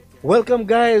Welcome,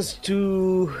 guys,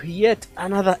 to yet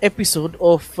another episode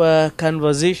of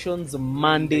Conversations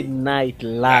Monday Night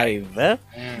Live.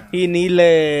 Hii ni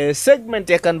ile segment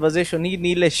ya conversation, hii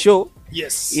ni ile show.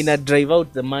 Yes. Ina drive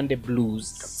out the Monday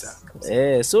blues.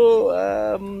 Kabisa. So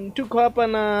tuko hapa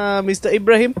na Mr.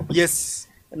 Ibrahim. Yes.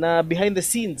 Na behind the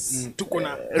scenes tuko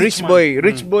na Rich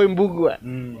Boy Mbugua.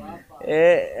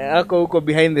 Ako huko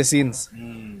behind the scenes.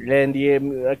 Ndiye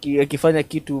akifanya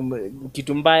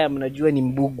kitu mbaya mnajua ni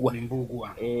Mbugua.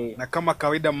 Na kama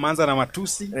kawaida mmanza na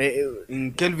matusi.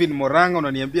 Kelvin Moranga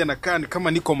unaniambia nakaa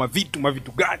kama niko mavitu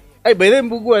gani? Ai, by the way,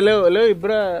 Mbugua leo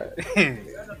Ibra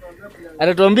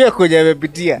anatuambia koje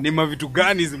amepitia. Ni mavitu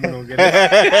gani hizi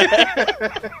mnaongelea?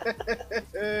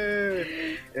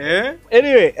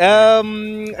 Anyway,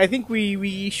 I think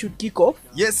we should kick off.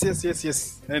 Yes.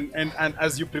 And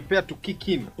as you prepare to kick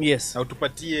in. Yes. Na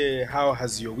utupatie how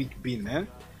has your week been,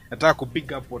 Nataka ku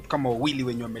pick up what kama wawili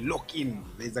when you are lock in.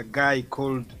 There's a guy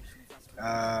called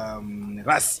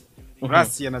Rasi.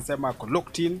 Rasi anasema ako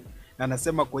locked in. Na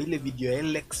anasema kwa ile video ya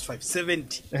LX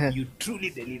 570 you truly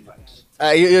delivered.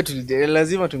 Hiyo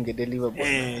lazima tungedeliver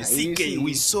bwana. CK,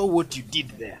 we saw what you did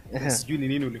there. Sijui ni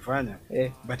nini ulifanya.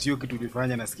 But hiyo kitu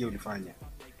ulifanya nasikia ulifanya.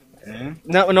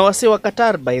 Na wase wa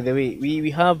Qatar, by the way,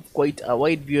 we have quite a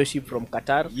wide viewership from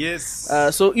Qatar. Yes.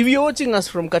 So if you're watching us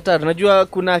from Qatar, najua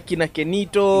kuna kina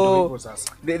Kenito.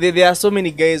 There are so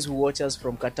many guys who watch us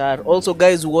from Qatar. Also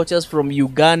guys who watch us from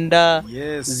Uganda,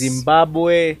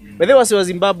 Zimbabwe. But they wase wa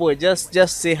Zimbabwe, just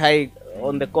say hi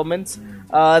on the comments.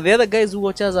 The other guys who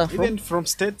watch us are from even from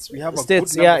states. We have a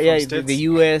states, good number from states. The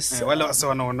US. Wale wase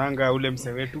wanaonanga ule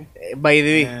mse wetu. By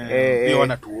the way,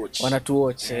 wanna to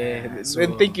watch.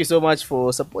 And thank you so much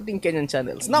for supporting Kenyan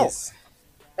channels. Now,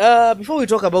 before we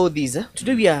talk about these,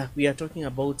 today we are talking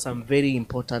about some very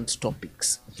important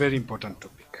topics. Very important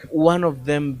topic. One of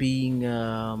them being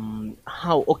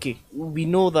how we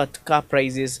know that car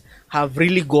prices have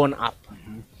really gone up.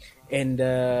 And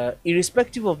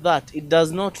irrespective of that, it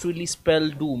does not really spell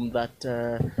doom that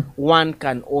one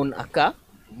can own a car.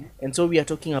 And so we are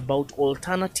talking about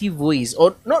alternative ways,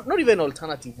 or not even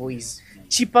alternative ways,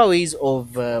 cheaper ways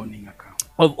of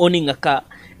owning a car.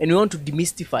 And we want to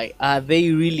demystify, are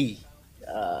they really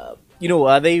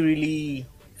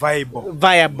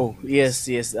viable?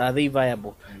 Yes, are they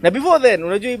viable? Now before then,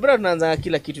 unajua Ibra tunaanza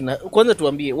kila kitu na kwanza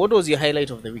tuambie, what was your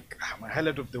highlight of the week? My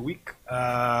highlight of the week,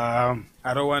 I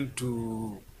don't want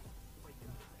to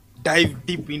dive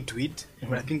deep into it,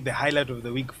 but I think the highlight of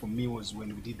the week for me was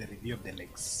when we did the review of the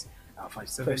Lex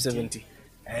 570.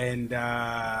 And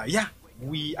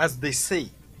we, as they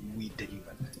say, we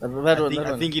delivered. I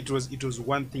think it was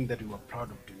one thing that we were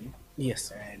proud of doing.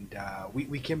 Yes. And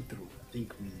we came through. I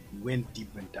think we went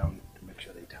deep and down to make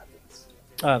sure that it happens.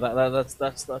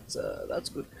 That's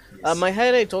good. Yes. My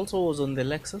highlight also was on the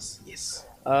Lexus. Yes.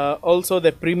 Also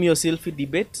the Premio Selfie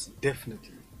debate.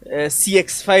 Definitely.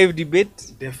 CX5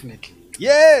 debate. Definitely.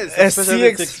 Yes.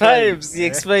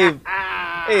 CX5.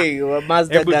 Hey,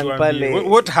 Mazda gang pale.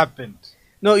 What happened?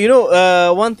 No,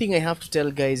 one thing I have to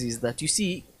tell guys is that you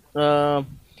see,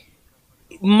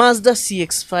 Mazda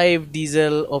CX5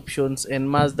 diesel options and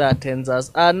Mazda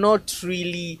Atenzas are not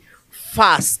really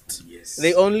fast. Yes.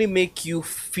 They only make you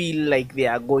feel like they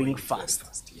are going fast.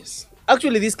 Yes.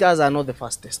 Actually, these cars are not the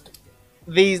fastest.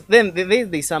 There's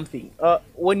something.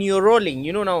 When you're rolling,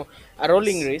 now a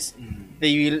rolling race,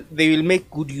 they will make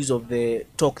good use of the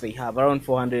torque they have, around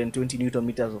 420 Newton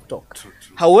meters of torque. True.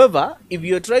 However, if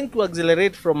you're trying to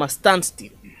accelerate from a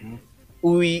standstill,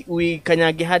 we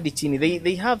kanyage hadi chini.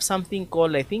 They have something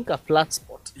called, I think, a flat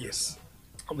spot. Yes.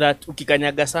 That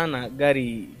ukikanyaga sana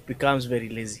gari becomes very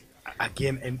lazy.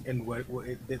 Again, and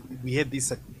we had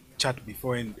this chat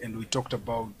before, and we talked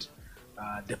about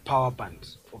the power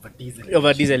band of a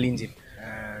diesel engine.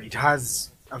 It has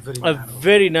a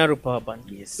very narrow power band.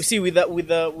 Yes. You see, with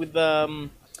the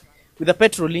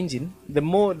petrol engine, the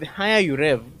higher you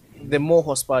rev, the more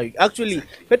horsepower. Actually,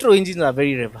 petrol engines are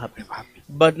very rev happy.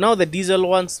 But now the diesel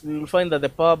ones, we will find that the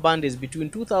power band is between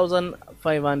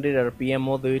 2,500 RPM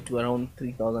all the way to around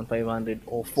 3,500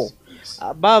 or 4. Yes.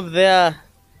 Above there,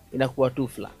 inakuwa too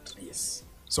flat. Yes.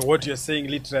 So what you're saying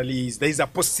literally is there is a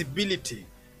possibility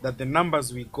that the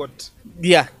numbers we got,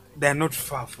 they are not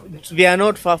far from it. They are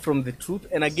not far from the truth.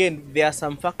 And again, there are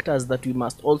some factors that we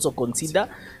must also consider.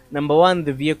 Number one,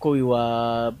 the vehicle we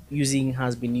were using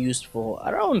has been used for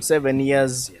around 7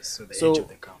 years. Yes, so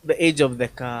the age of the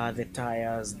car, the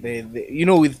tires, with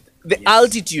the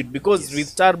altitude, because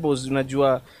with turbos,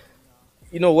 unajua,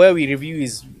 where we review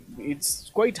it's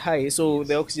quite high, so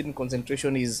the oxygen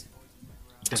concentration is.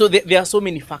 So there are so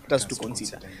many factors to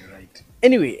consider. Right.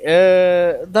 Anyway,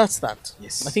 that's that.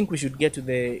 Yes. I think we should get to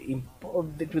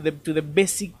the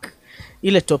basic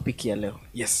ile topic ya leo.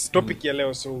 Yes, topic ya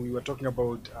leo. So we were talking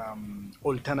about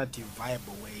alternative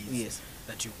viable ways, Yes,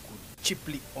 that you could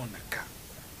cheaply own a car.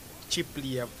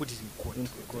 Cheaply, I put it in quote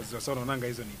because the sononanga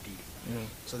is on a deal.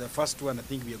 So the first one I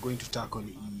think we are going to tackle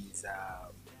is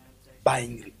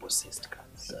buying repossessed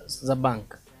cars. the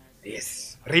bank.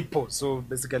 Yes, repo. So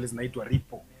basically zinaitwa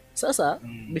repo. Sasa,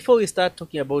 before we start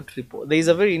talking about repo, there is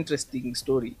a very interesting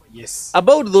story Yes.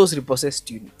 about those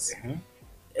repossessed units.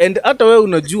 And hata wewe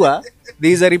unajua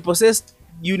there is a repossessed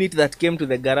unit that came to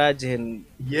the garage and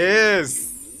Yes.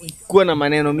 kuwa na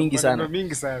maneno mingi Maneno sana.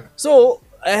 mingi sana. So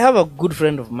I have a good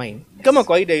friend of mine. Kama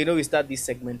kawaida, you know, we start this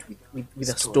segment with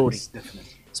a story.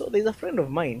 Definitely. So there's a friend of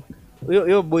mine.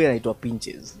 Your boy anaitwa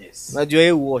Pinches. Yes. Najua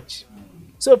yeye watch.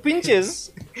 So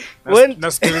Pinches when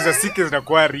Na stories za siki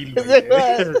zinakuwa real.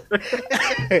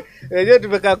 unajua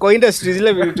tumekaa kwa industry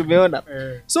zile vile tumeona.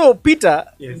 So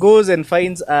Peter goes and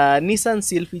finds a Nissan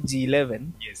Sylphy G11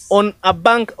 on a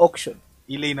bank auction.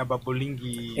 Ile ina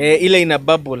babolingi. Ile ina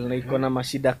bubble na iko na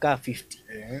mashida ka 50.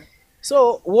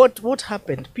 So what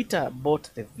happened? Peter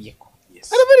bought the vehicle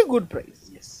at a very good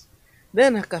price. Yes.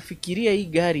 Then akafikiria hii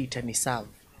gari itaniserve.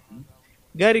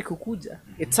 Gari kukuja,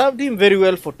 it served him very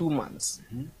well for 2 months.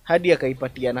 Hadi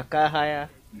akaipatia na kaa haya.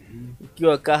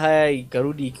 Ikiwa kaa haya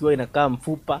ikarudi ikiwa inakaa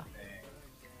mfupa.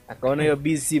 Akaona hiyo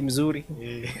busy si mzuri.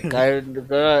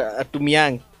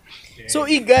 Atumiangi. So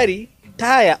hii gari,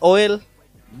 tire, oil,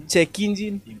 check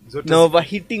engine, na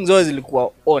overheating zote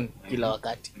zilikuwa on kila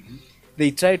wakati.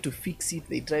 They tried to fix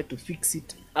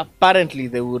it. Apparently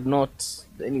they would not.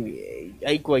 Anyway,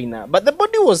 haikuwa ina. But the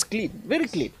body was clean, very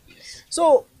clean.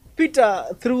 So Peter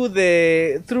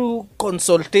through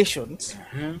consultations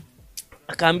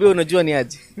akaambia unajua ni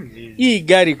aje. Hii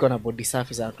gari iko na body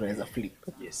safi sana tunaweza flip.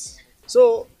 Yes.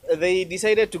 So they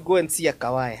decided to go and see a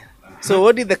kawaya. So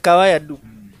what did the kawaya do?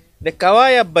 The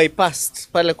kawaya bypassed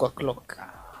pale kwa clock.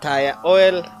 Tire,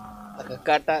 oil,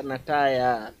 akakata na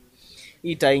tire.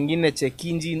 Ita ingine check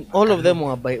engine, all of them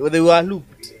they were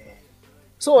looped.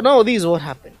 So now this is what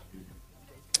happened.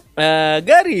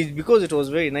 Gari, because it was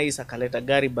very nice, akaleta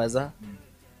gari bazaar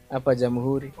hapa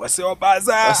Jamhuri. Wasewa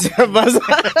bazaar.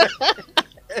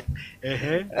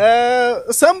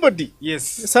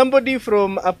 Somebody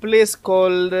from a place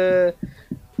called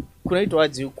kunaitwa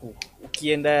aje huku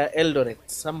ukienda Eldoret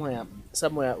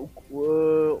somewhere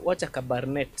wacha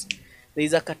Kabarnet. There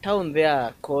is a town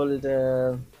there called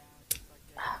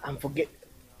I'm forget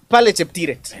pale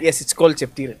Cheptiret. Yes, it's called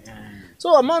Cheptiret.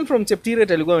 So a man from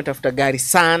Cheptiret alikuwa ametafuta gari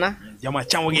sana. Jamaa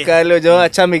Chamege. Kale jamaa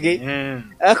Chamege.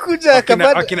 Akuja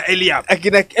akina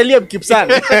Eliab Kipsan.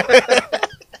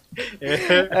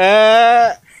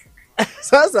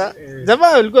 Sasa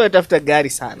jamaa alikuwa ametafuta gari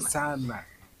sana.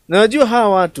 Na unajua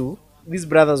hawa watu, these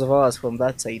brothers of ours from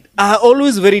that side, are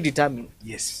always very determined.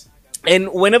 Yes. And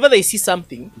whenever they see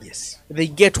something, they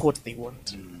get what they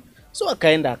want. So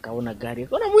akaenda akaona gari.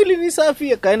 Akaona mwili ni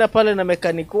safi, akaenda pale na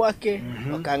mekaniki wake,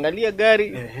 wakaangalia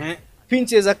gari.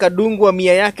 Pinches akadungwa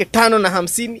 100 yake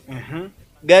 550.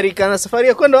 Gari kana safari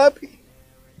ya kwenda wapi?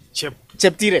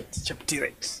 Cheptiret.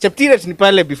 Cheptiret ni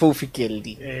pale before ufike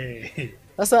LD.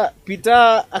 Sasa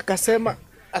Peter akasema,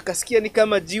 akasikia ni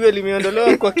kama jiwe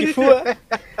limeondolewa kwa kifua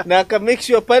na aka make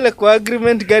sure pale kwa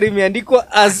agreement gari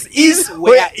imeandikwa as is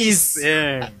where is.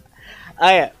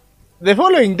 Aya, the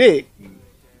following day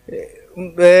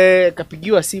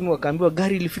kapigiwa simu akaambiwa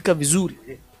gari ilifika vizuri.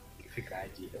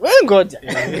 Wewe ngoja.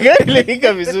 Gari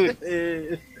ilifika vizuri.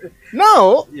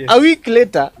 Now, a week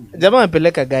later, jamaa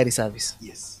amepeleka gari service.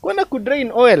 Kwenda ku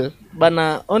drain oil,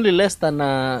 bana only less than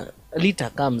a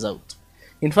liter comes out.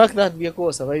 In fact, that vehicle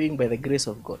was surviving by the grace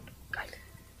of God.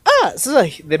 Sasa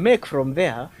the make from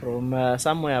there, from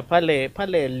somewhere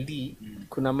pale LD,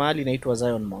 kuna mahali inaitwa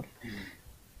Zion Mall.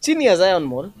 Chini ya Zion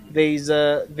Mall,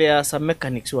 there are some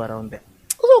mechanics who around there.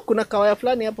 So kuna kawaya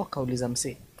fulani hapo akauliza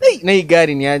msee, na hii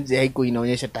gari ni aje haiko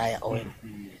inaonyesha tire oil?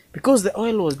 Because the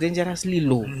oil was dangerously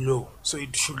low. So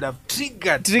it should have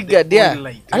triggered the oil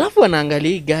light. Alafu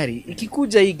anaangalia hii gari,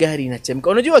 ikikuja hii gari inachemka.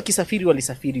 Unajua wakisafiri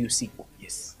walisafiri usiku.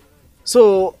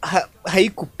 So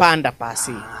haikupanda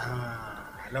pasi.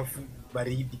 Alafu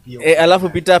baridi pia. Alafu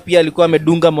Peter pia alikuwa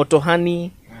amedunga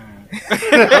motohani.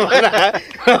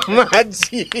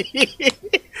 Maji.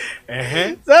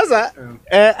 Sasa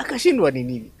akashindwa ni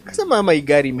nini? Akasema ama hii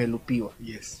gari imelupiwa.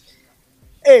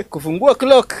 Kufungua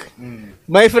clock.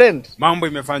 My friend,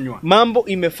 mambo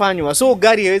imefanywa. So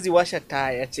gari haiwezi washa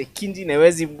tire, check engine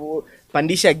haiwezi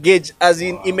pandisha gauge, as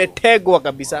in imetegwa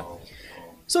kabisa.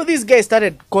 So this guy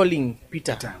started calling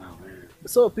Peter.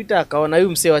 So Peter akaona huyu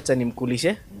msee acha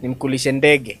nimkulishe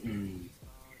ndege.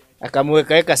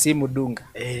 akamweka simu dunga.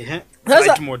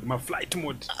 Flight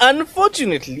mode.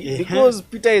 Unfortunately, because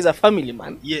Peter is a family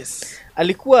man. Yes.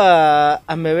 Alikuwa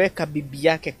ameweka bibi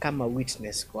yake kama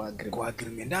witness kwa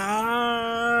agreement.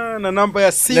 Na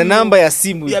namba ya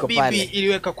simu iko pale. Bibi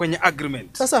iliweka kwenye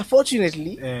agreement. Sasa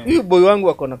fortunately, huyu boy wangu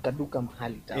ako na kaduka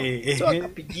mahali town. So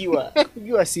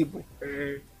akapigiwa simu.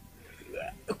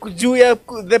 Kujua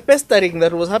the pestering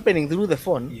that was happening through the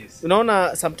phone. Yes.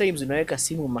 Unaona sometimes unaweka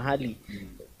simu mahali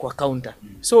kwa counter.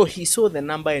 So he saw the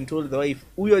number and told the wife,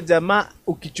 huyo jamaa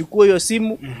ukichukua hiyo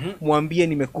simu mwambie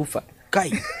nimekufa.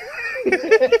 Kai.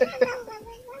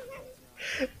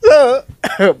 So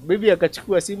bibi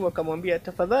akachukua simu akamwambia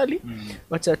tafadhali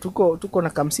acha tuko na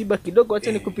kamsiba kidogo,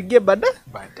 acha nikupigie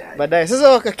baadaye. Sasa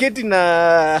wakaketi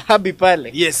na habi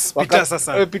pale. Yes, Peter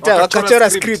sasa. Peter wakachora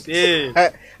script.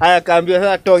 Haya akaambia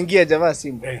sasa tuongie jamaa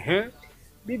simu.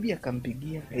 Bibi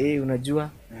akampigia, unajua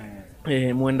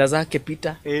muenda zake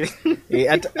Peter.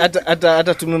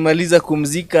 Hata tumemaliza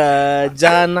kumzika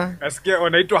jana. Asikia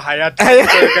wanaitwa hayati.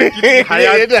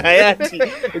 Hayati.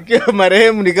 Ukiwa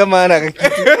marehemu ni kama ana kitu.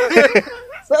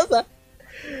 Sasa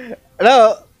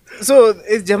now so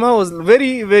jamaa was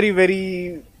very very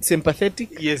very sympathetic.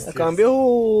 Yes, akamwambia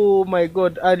oh my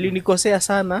god, alinikosea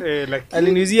sana.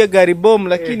 Aliniuzia gari bomb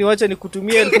lakini wacha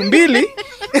nikutumie 2,000.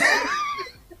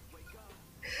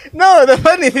 No, the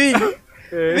funny thing,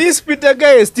 this Peter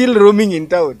guy is still roaming in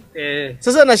town.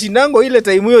 Sasa nashindango ile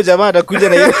time hiyo jamaa atakuja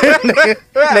na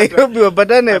Nairobi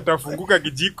wapatane, atafunguka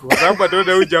kijiko. Sababu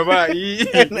ataona huyu jamaa hii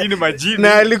ni majini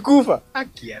na alikufa.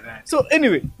 So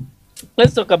anyway,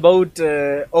 let's talk about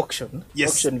auction. Yes,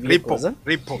 auction vehicles.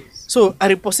 Repo. So a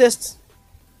repossessed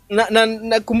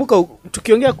na kumbuka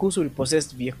tukiongea kuhusu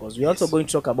repossessed vehicles, we also going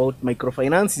to talk about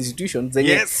microfinance institutions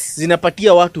zenye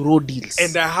zinapatia watu road deals.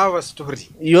 And I have a story.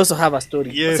 You also have a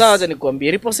story. Yes. Sasa wacha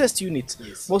nikwambie repossessed units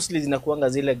mostly zinakuanga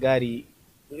zile gari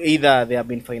either they have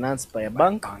been financed by a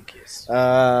bank,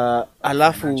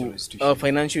 alafu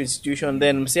financial institution,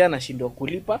 then msea anashindwa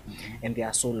kulipa and they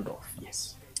are sold off.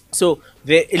 Yes. So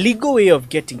the legal way of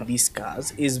getting these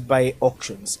cars is by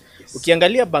auctions.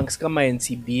 Ukiangalia banks kama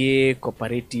NCBA,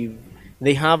 Cooperative,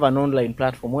 they have an online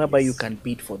platform whereby you can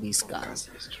bid for these cars.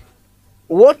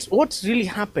 What really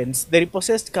happens, the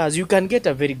repossessed cars, you can get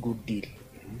a very good deal.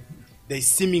 They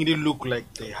seemingly look like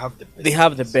they have the best. They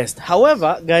have the best.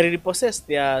 However, gari repossessed,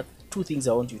 there are two things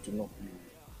I want you to know.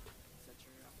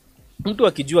 Mtu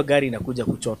akijua gari inakuja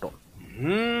kuchoto.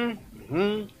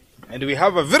 And we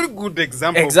have a very good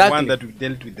example of one that we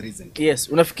dealt with recently. Yes,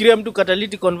 unafikiria mtu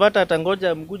catalytic converter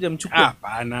atangoja mkuje mchukue?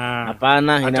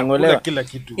 Hapana, inangolewa kila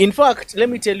kitu. In fact, let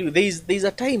me tell you, there is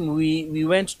a time we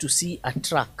went to see a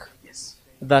truck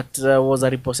that was a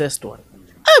repossessed one.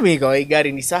 Amigo,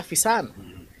 gari ni safi sana.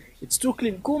 It's too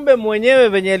clean. Kumbe mwenyewe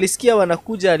venye alisikia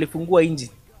wanakuja alifungua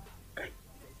engine.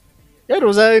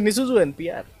 Yaro ni Suzu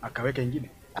NPR. Akaweka ingine?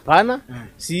 Hapana.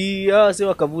 Si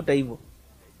wakavuta hivyo.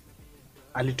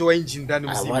 Alitoa engine ndani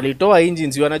mzima. Walitoa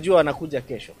engines, wanajua wanakuja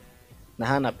kesho. Na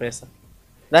hana pesa.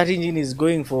 That engine is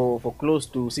going for close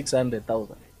to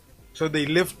 600,000. So they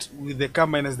left with the car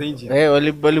minus the engine.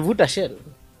 Walivuta shell.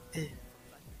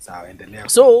 Sawa, endelea.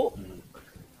 So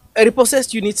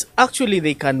repossessed units actually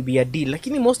they can be a deal,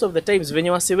 lakini most of the times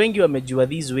venye wase wengi wamejua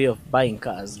this way of buying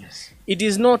cars, it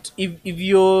is not, if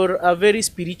you're a very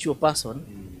spiritual person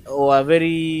or a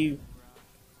very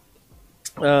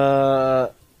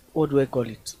what do I call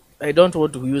it, I don't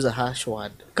want to use a harsh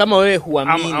word, kama wewe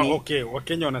huamini. Okay,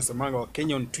 Wakenya wanasemanga,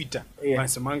 Wakenya on Twitter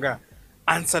wanasemanga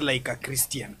answer like a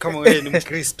Christian, kama wewe ni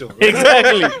Mkristo.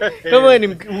 Exactly. Kama wewe ni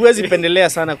huwezi pendelea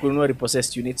sana kununua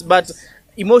repossessed units, but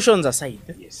emotions aside,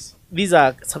 these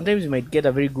are, sometimes you might get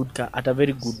a very good car at a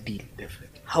very good deal.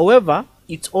 Definitely. However,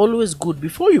 it's always good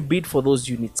before you bid for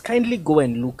those units, kindly go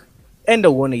and look enda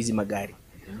uone hizi magari,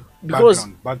 because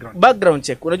background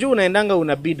check. Unajua unaendanga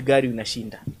una bid gari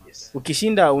unashinda.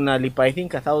 Ukishinda unalipa I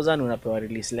think 1,000, unapewa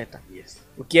release letter.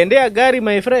 Ukiendea gari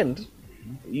my friend,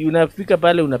 unafika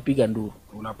pale unapiga nduru,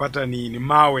 unapata ni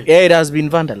mawe. It has been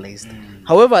vandalized.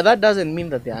 However, that doesn't mean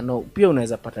that there are no, pia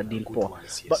unaweza pata deal poa.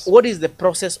 But what is the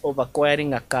process of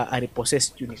acquiring a car, a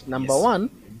repossessed unit? Number one,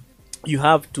 you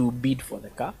have to bid for the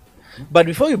car. But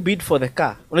before you bid for the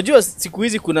car, unajua siku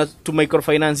hizi kuna to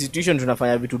microfinance institution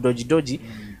tunafanya vitu doji.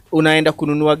 Unaenda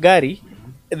kununua gari,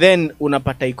 then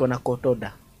unapata iko na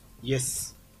kotoda.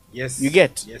 Yes. You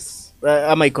get? Yes.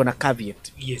 Ama iko na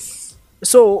caveat. Yes.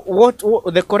 So what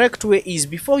the correct way is,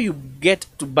 before you get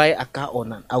to buy a car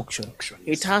on an auction,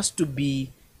 it has to be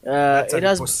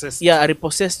a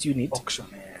repossessed unit. Auction.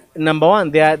 number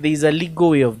one, there is a legal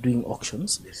way of doing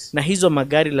auctions. Yes. Na hizo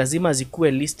magari lazima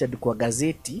zikuwe listed kwa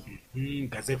gazeti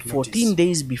Gazette 14 notice.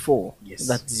 days before Yes.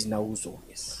 that zinauzwa.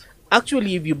 Yes.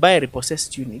 Actually, if you buy a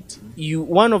repossessed unit,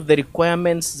 one of the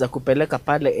requirements za kupeleka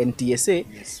pale NTSA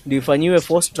ndio ifanyiwe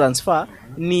forced transfer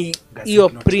ni hiyo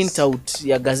printout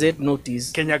ya gazette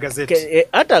notice. Kenya Gazette.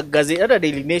 Hata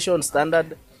Daily Nation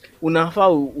Standard unafaa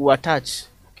uattach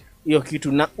hiyo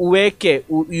kitu na uweke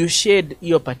you shade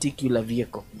hiyo particular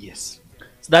vehicle. Yes.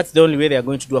 So that's the only way they are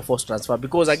going to do a forced transfer,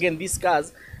 because again these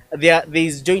cars there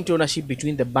is joint ownership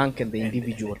between the bank and the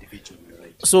individual. Right.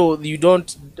 So you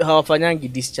don't hawafanyangi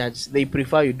discharge, they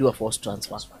prefer you do a forced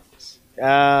transfer.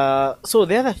 So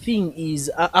the other thing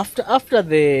is after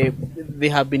they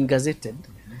have been gazetted,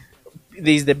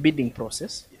 there is the bidding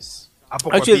process. Yes.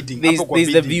 Actually, there's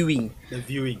the viewing. The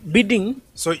viewing. Bidding.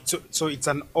 So it's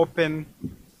an open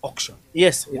auction.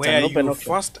 Yes, it's where an open you're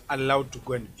auction. first allowed to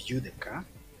go and view the car,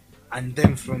 and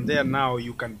then from there now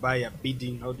you can buy a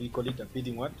bidding. How do you call it? A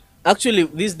bidding what? Actually,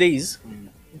 these days,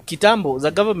 kitambo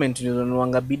the government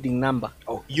unanuanga bidding number.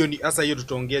 Oh, asa hiyo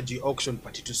tutaongea juu auction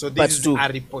part 2. So this Part is two. a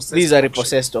repossessed. This is a auction.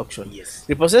 repossessed auction. Yes.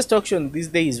 Repossessed auction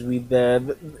these days with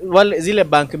zile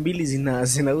bank mbili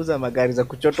zinauza magari za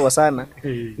kuchotwa sana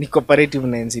ni cooperative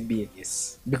na NCBA.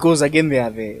 Yes. Because again they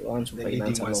are the ones who The finance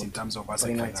leading a ones lot. in terms of asset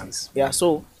finance. Yeah,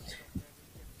 so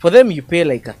for them you pay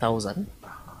like 1,000,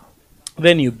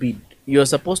 then you bid. You're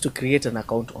supposed to create an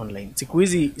account online. Siku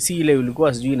hizi si ile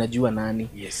ulikuwa sijui najua nani.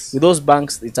 Yes. With those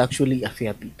banks it's actually a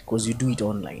fair bid because you do it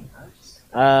online.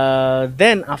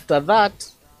 Then after that,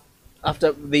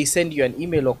 after they send you an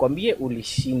email wakwambie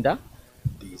ulishinda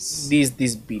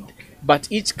this bid,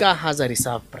 but each car has a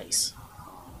reserve price.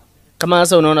 Kama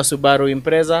sasa unaona Subaru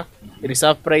Impreza,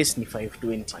 reserve price ni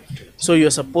 520. So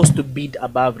you're supposed to bid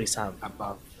above reserve.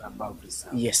 Above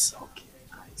reserve. Yes. Okay.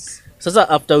 Nice. Sasa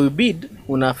after we bid,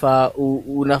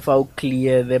 unafa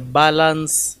clear the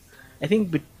balance, I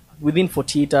think within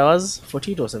 48 hours,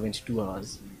 48 or 72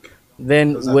 hours.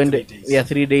 Then when 3 days.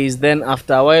 3 days, then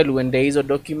after a while when there is a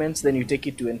documents, then you take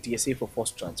it to NTSA for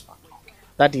forced transfer.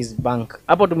 That is bank.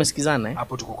 Hapo tumesikizana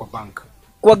Hapo tuko kwa bank.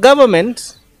 Kwa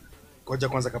government, Koja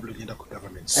kwanza kabla ukienda kwa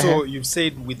government. So you've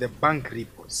said with the bank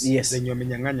repos, yes, then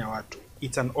wamenyang'anya watu.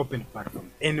 It's an open platform.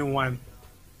 Anyone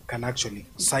can actually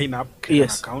sign up, create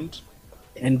yes, an account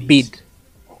and bid.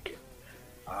 Okay.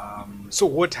 So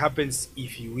what happens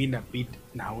if you win a bid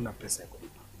na hauna pesa ya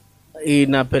kulipa?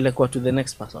 Inapelekwa to the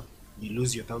next person. You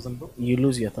lose your 1,000 bob? You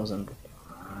lose your 1,000 bob.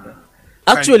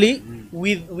 Actually,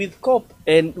 with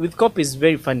COP is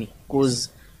very funny because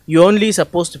you're only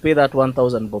supposed to pay that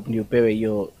 1,000 bob ndio upewe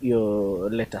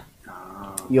your letter,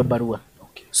 your barua.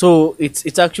 Okay. So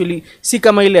it's actually si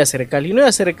kama ile ya serikali. You know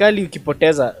ya serikali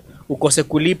ukipoteza ukose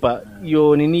kulipa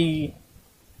your nini.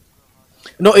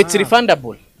 No, it's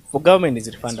refundable. For government it's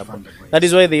refundable. That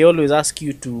is why they always ask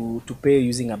you to pay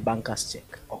using a banker's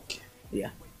check. Okay.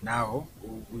 Yeah. Now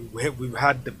we've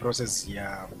had the process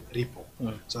here repo.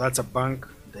 So that's a bank,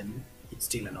 then it's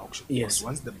still an auction. Yes. Because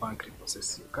once the bank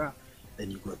repossesses your car,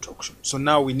 then you go to auction. So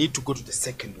now we need to go to the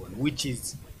second one, which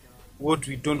is what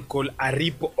we don't call a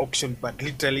repo auction, but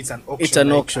literally it's an auction. It's an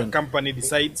like auction. A company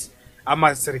decides,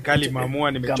 ama serikali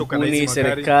maamua nimechoka na hizi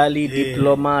magari. Serikali,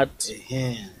 diplomat.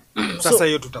 Sasa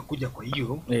hiyo tutakuja kwa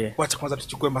hiyo. Wacha kwanza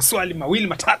tuchukue maswali mawili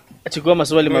matatu. Chukua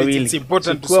maswali mawili. It's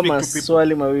important to speak to people.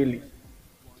 Maswali mawili.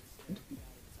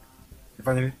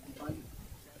 Nifanye nini?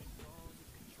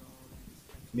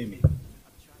 Mimi.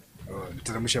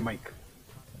 Niteremsha mic.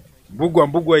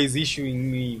 Mbugua is issuing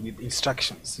me with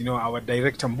instructions. You know, our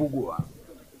director Mbugua.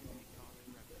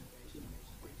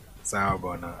 Sawa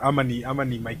bwana. Ama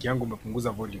ni mic yangu umepunguza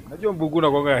volume. Najua Mbugua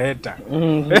unakuanga hater.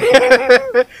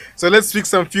 So let's pick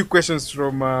some few questions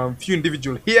from few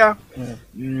individual here.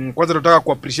 Kwanza tunataka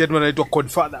ku appreciate mwana anaitwa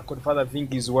Codfather. Codfather I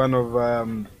think is one of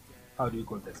how do you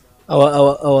call this?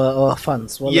 Our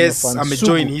fans. Yes,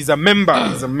 amejoin. He's a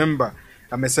member.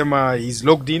 Amesema he's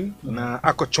logged in na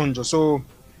ako chonjo. So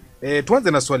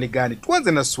tuanze na swali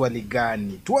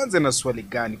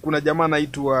gani? Kuna jamaa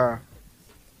anaitwa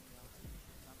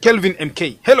Kelvin MK.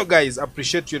 Hello guys,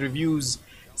 appreciate your reviews.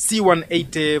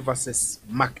 C180 versus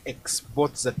Mac X,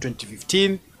 both the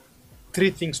 2015.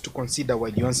 3 things to consider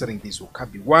while you're answering this,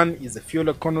 Wakabi. 1 is the fuel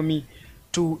economy,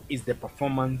 2 is the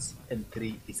performance, and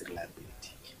 3 is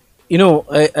reliability. You know,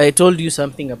 I told you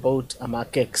something about a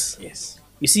Mac X. Yes.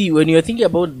 You see, when you're thinking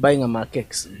about buying a Mac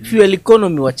X, fuel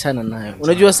economy wachana nayo.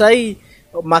 Unajua sahi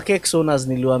Makex owners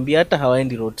niliwaambia hata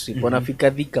hawaendi road trip,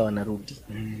 wanafika Thika wanarudi.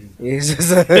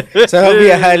 Sababu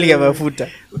ya hali ya mafuta.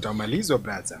 Utamalizwa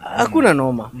brother. Hakuna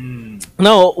noma.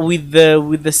 Now with the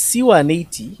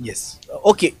C180, Yes.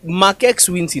 Okay, Makex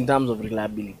wins in terms of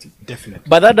reliability. Definitely.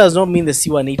 But that does not mean the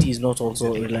C180 is not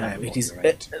also reliable. It is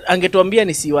right. Angetuambia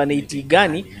ni C180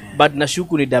 gani, but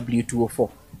nashuku ni W204.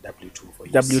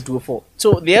 W204.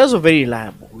 So they are also very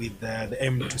reliable. With the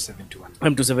M271.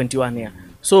 M271, yeah.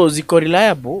 So ziko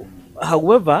reliable.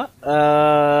 However,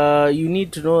 you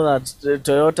need to know that the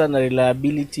Toyota na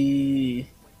reliability.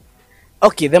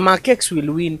 Okay, the Makex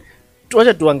will win.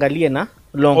 Tuacha tuangalie na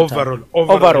long term.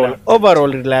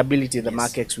 Overall reliability, the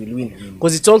Makex will win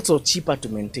because it's also cheaper to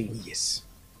maintain. Yes.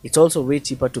 It's also way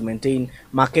cheaper to maintain.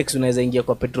 Makex unaweza ingia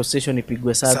kwa petrol station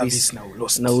ipigwe service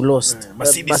na ulost.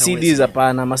 Mercedes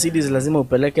hapana. Mercedes lazima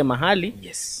upeleke mahali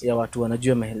ya watu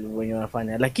wanajua mahali wenye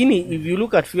wanafanya. Lakini if you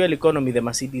look at fuel economy, the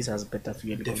Mercedes has better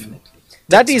fuel economy.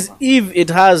 That is if it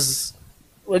has,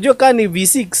 unajua kani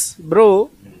V6 bro,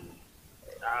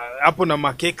 hapo na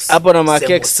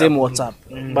Makex same WhatsApp.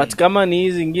 But kama ni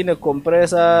hizi zingine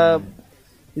compressor,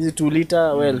 hizi 2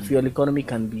 liter, well, fuel economy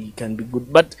can be good.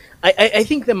 But I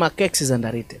think the Makex is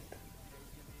underrated.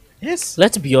 Yes.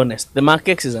 Let's be honest, the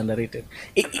Makex is underrated.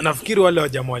 Nafikiri wale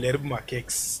wajamaa waliharibu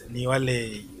Makex ni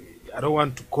wale, I don't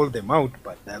want to call them out,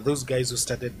 but those guys who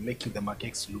started making the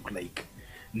Makex look like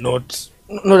not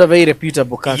a very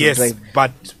reputable car to drive.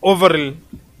 But overall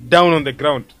down on the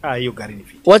ground, hiyo gari ni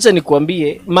fit. Wacha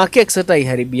nikuambie, Makex hata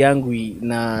iharibi yangu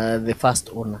na the first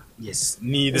owner. Yes,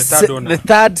 ni the third owner.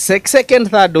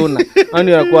 Third owner.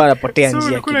 Ani wanakuwa wanapotea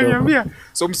njia kidogo.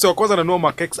 So mse wa kwanza ananua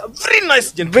Makex, very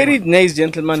nice gentleman. Very nice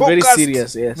gentleman, Focused, very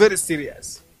serious, yes. Very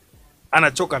serious.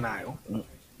 Anachoka nayo.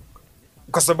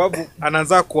 Kwa sababu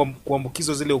anaanza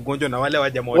kuambukizwa zile ugonjwa na wale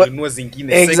wajamaa walinunua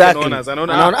zingine. Exactly. Second owners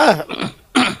anaona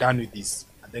done with this.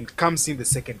 And then comes in the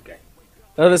second guy.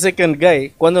 Now the second guy,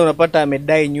 kwanza unapata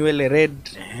amedai nywele red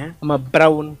ama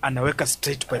brown, anaweka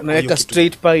straight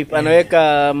pipe,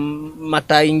 anaweka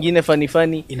mata ingine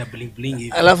fani ina bling bling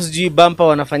hivi, alafu sijui bumper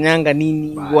wanafanyanga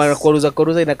nini,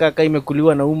 wanakoruza inakaa kama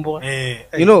imekuliwa na umbwa,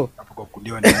 you know, hapo kwa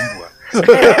kuliwa na umbwa.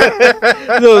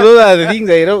 So those are the things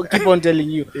I keep on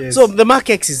telling you. Yes. So the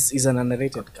Makex is an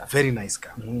underrated car. Very nice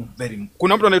car.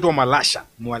 Kuna mtu anaitwa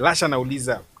Malasha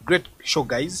anauliza, great show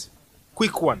guys,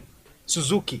 quick one,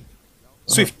 Suzuki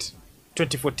Swift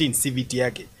 2014 CVT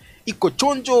yake iko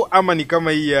chonjo ama ni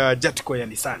kama hii Jatco ya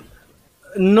Nissan?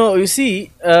 No, you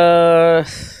see,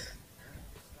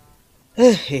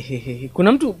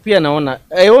 kuna mtu pia naona,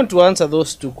 I want to answer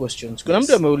those two questions. Kuna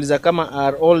mtu ameuliza kama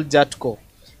are all Jatco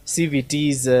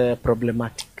CVTs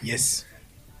problematic? Yes.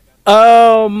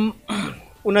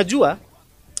 Unajua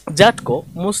Jatco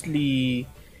mostly,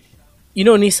 you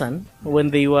know, Nissan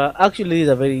when they were actually,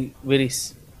 these are very very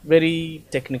very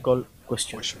technical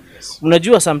question. Yes.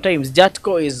 Unajua sometimes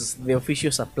Jatco is the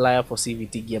official supplier for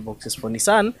CVT gearboxes for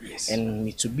Nissan and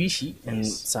Mitsubishi and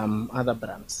some other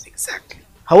brands. Exactly.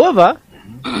 However,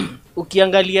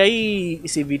 ukiangalia hii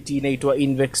CVT inaitwa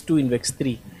Invex 2, Invex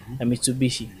 3 na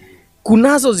Mitsubishi,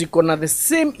 kunazo ziko na the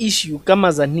same issue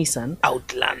kama za Nissan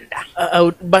Outlander,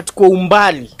 but kwa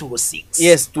umbali 206.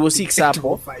 Yes, 206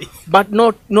 hapo,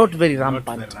 but not very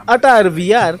rampant. Hata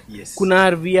RVR, kuna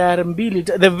RVR mbili,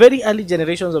 the very early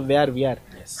generations of the RVR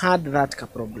had that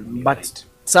problem, but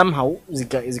somehow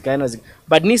zikaenda.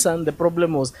 But Nissan, the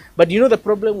problem was, but you know, the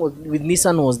problem with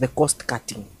Nissan was the cost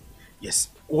cutting. Yes.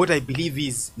 What I believe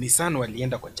is Nissan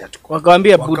walienda kwa Jatco.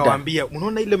 Wakawaambia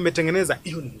unaona ile mmetengeneza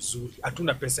hiyo ni nzuri,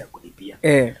 hatuna pesa ya kulipia.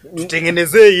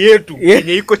 Tutengenezee yetu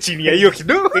yenye iko chini ya hiyo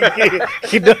kidogo.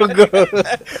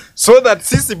 So that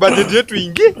sisi budget yetu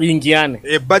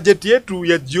ingiane. Budget yetu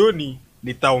ya jioni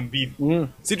ni 2,000.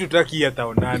 Si tutaki ya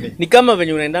 8,000. Ni kama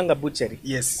venye unaendanga butchery.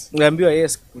 Yes. Unaambiwa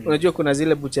unajua kuna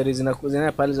zile butchery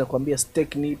zina pale za kuambia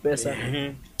steak ni pesa.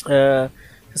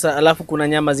 Sasa alafu kuna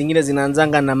nyama zingine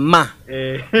zinaanzanga na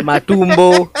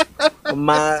matumbo,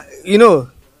 you know.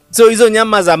 So hizo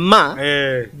nyama za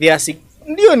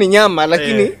ndio ni nyama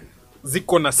lakini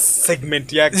ziko na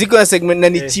segment yake. Ziko na segment na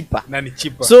ni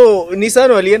cheaper. So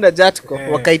Nissan walienda Jatco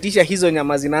wakaitisha hizo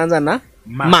nyama zinaanza na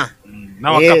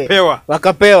na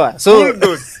wakapewa.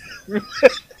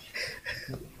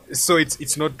 So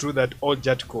it's not true that all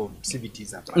Jatco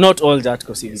CVTs are bad. Not all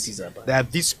Jatco CVTs are bad. There are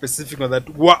these specific ones that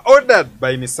were ordered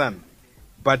by Nissan,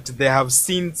 but they have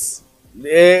since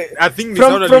I think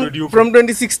from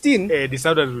 2016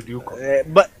 decided to reduce.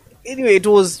 But anyway, it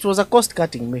was a cost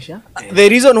cutting measure. The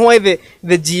reason why the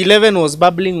G11 was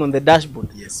bubbling on the dashboard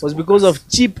was because of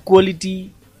cheap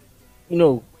quality, you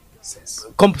know,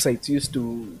 composites used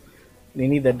to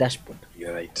need the dashboard.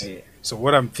 You're right. So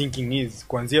what I'm thinking is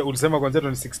kuanzia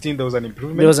 2016 there was an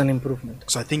improvement. There was an improvement.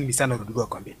 So I think Nissan alikuwa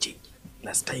kwambia check.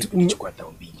 Last time tulichukua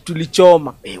 2,000.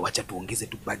 Tulichoma. Wacha tuongeze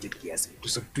tu budget kiasi.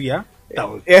 Tu ya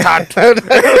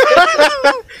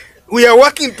 3,000. We are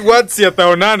working towards ya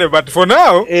 8,000 but for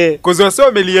now because we're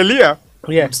so melialia.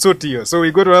 Yeah. So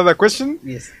we go to another question.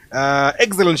 Yes.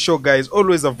 Excellent show, guys.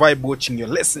 Always a vibe watching your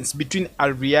lessons between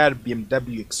RVR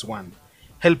BMW X1.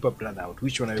 Help a brother out.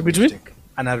 Which one are you going to take?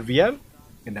 An RVR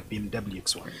and a BMW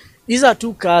X1. These are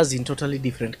two cars in totally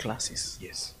different classes.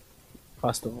 Yes.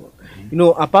 First of all, you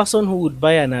know, a person who would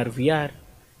buy an RVR,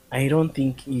 I don't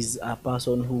think is a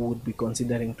person who would be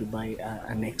considering to buy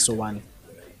an X1.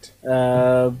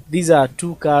 Right. These are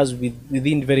two cars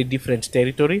within very different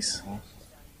territories.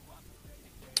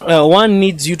 One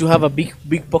needs you to have a big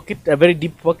pocket, a very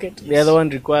deep pocket. Yes. The other one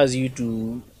requires you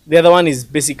to. The other one is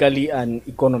basically an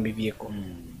economy vehicle.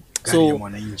 So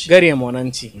gari ya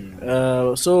mwananchi.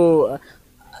 So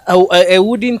I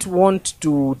wouldn't want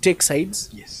to take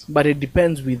sides. Yes. But it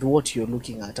depends with what you're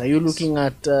looking at. Are you looking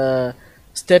at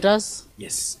status?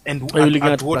 Yes. And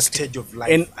at what stage of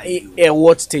life and are you?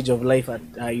 What stage of life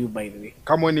are you, by the way?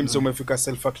 Kama wewe ni mse umefika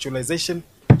self actualization,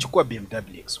 chukua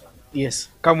BMW X1. Yes.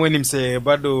 Kama wewe ni mse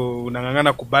bado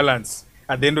unangangana kubalance,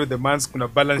 at the end of the month kuna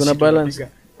balance.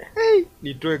 Hey,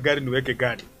 nitoe gari niweke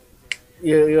gari.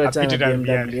 Hiyo achana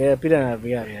BMW. Yeah, pita na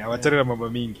VR. Yeah, wachana na mambo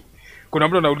mingi. Kuna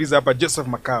mtu anauliza hapa, Joseph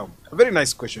Macau. A very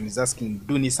nice question. Is asking,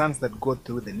 do Nissans that go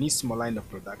through the Nismo line of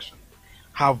production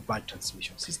have bad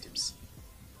transmission systems?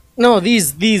 No,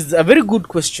 these a very good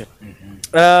question.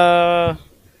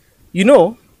 You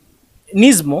know,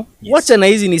 Nismo, yes. Wacha na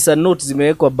hizi Nissan Note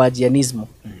zimewekwa badge ya Nismo.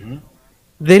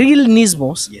 The real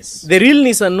Nismos, yes. The real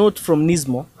Nissan Note from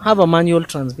Nismo have a manual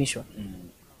transmission.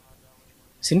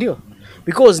 Sindio?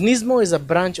 Because Nismo is a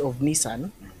branch of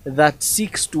Nissan that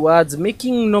seeks towards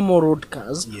making normal road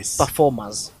cars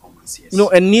performers. Yes. You know,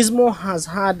 and Nismo has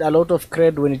had a lot of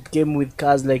cred when it came with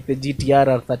cars like the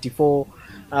GTR R34.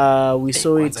 We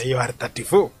saw it.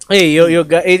 R34. Hey,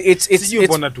 it's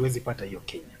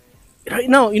right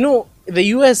now, you know, the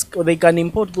US, they can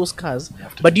import those cars.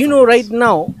 But you know, right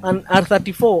now, an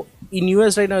R34 in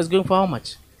US right now is going for how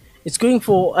much? It's going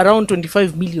for around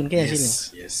 25 million Kenya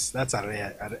shillings. Yes, that's a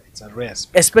rare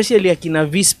spec. Especially akina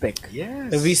V-Spec.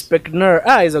 Yes. The V-Spec NER.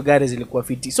 Hizo gari zilikuwa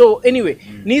fiti. So anyway,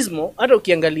 Nismo, hata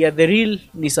ukiangalia the real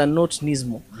Nissan Note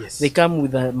Nismo, they come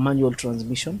with a manual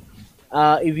transmission.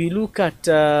 If you look at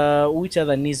which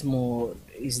other Nismo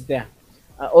is there,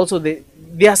 also there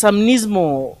are some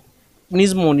Nismo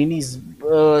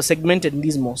segmented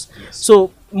Nismos. Yes.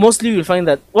 So mostly you'll find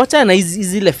that wachana is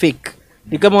zile fake.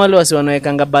 Ni kama wale wasi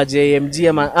wanawekanga badge ya AMG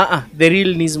ama the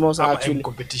real Nismos are actually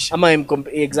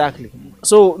exactly.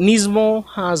 So Nismo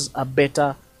has a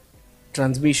better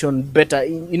transmission, better,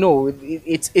 you know,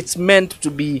 it's meant to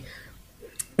be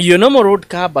your normal road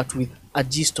car but with a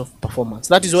gist of performance.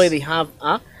 That is why they have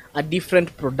a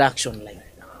different production line.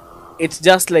 It's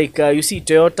just like you see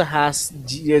Toyota has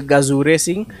Gazoo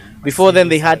Racing. Before then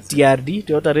they had TRD,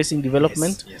 Toyota Racing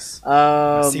Development. Yes.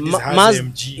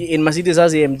 Mercedes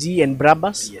has AMG and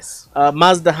Brabus. Yes.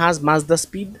 Mazda has Mazda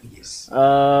Speed. Yes.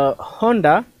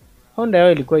 Honda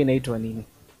yao ilikuwa inaitwa nini?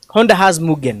 Honda has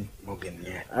Mugen. Mugen.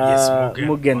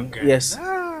 Yes.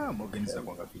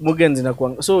 Mugen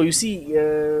zinakuanga. So you see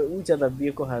which other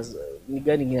vehicle has ni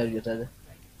gani ngine aliyotaja?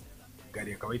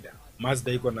 Gari ya kawaida.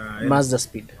 Mazda iko na Mazda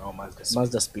Speed.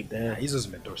 Mazda Speed. Hizo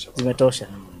zimetosha.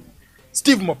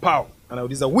 Steve Mopao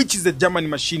anauliza, which is the German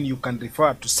machine you can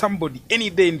refer to somebody any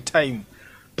day in time?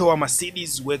 Toa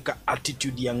Mercedes, weka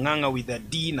attitude ya nganga with a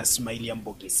D na smile ya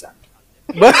mbogisa.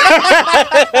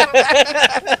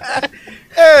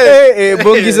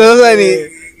 Bongisa sasa ni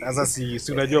sasa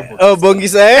si unajua Bongisa. Oh,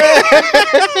 Bongisa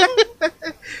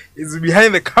It's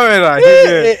behind the camera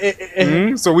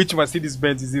here. So which Mercedes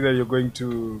Benz is it that you're going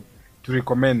to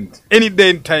recommend any day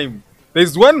in time?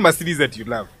 There's one Mercedes that you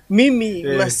love. Mimi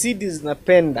Mercedes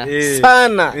napenda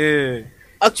sana.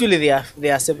 Actually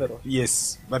there are several.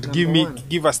 Yes, but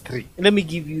give us three. Let me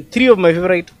give you three of my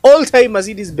favorite all-time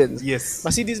Mercedes Benz. Yes.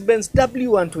 Mercedes Benz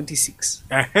W126.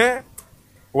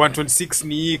 126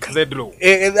 ni Cathedral.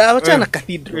 Wachana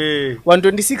Cathedral.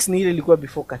 126 ni ile ilikuwa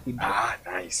before Cathedral.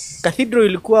 Nice. Cathedral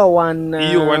ilikuwa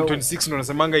hiyo 126 ndo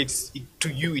nasemanga to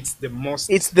you it's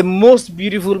the most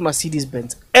beautiful Mercedes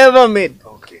Benz ever made.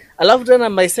 Okay. Alafu tena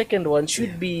my second one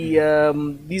should be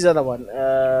this other one.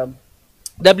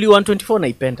 W124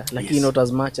 naipenda, lakini not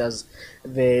as much as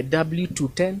the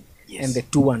W210 and the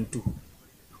 212.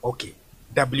 Okay.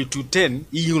 W210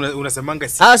 hii unasemanga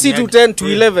si 210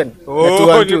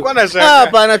 211. Nilikuwa na shaka.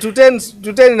 Hapana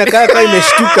 210 inakaa kama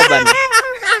imeshtuka bana.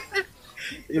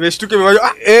 Imeshtuka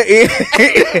imefanya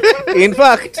In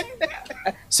fact,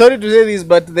 sorry to say this,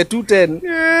 but the 210,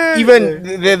 even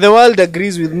the world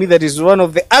agrees with me that is one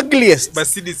of the ugliest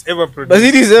Mercedes ever produced.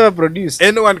 Mercedes ever produced.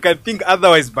 Anyone can think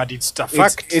otherwise, but it's a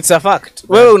fact. It's a fact.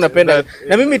 Wewe unapenda.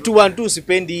 Na mimi 212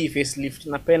 sipendi hii facelift.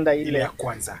 Napenda ile ya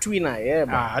kwanza. Twinner,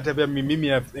 yeah. Hata pia mimi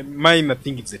mine I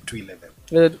think it's a 211.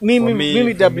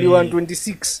 Mimi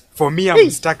W126. For me, I'm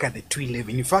stuck at the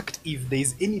 211. In fact, if there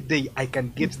is any day I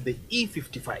can get the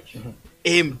E55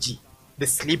 AMG, the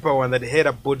sleeper one that had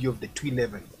a body of the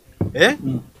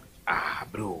 211,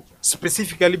 bro,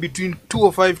 specifically between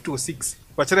 205 206,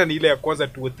 wachana ni ile ya kwanza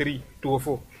 203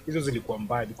 204, hizo zilikuwa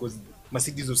mbaya because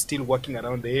Mercedes was still working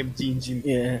around the AMG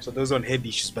engine, so those one had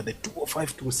issues, but the 205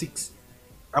 206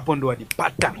 hapo ndo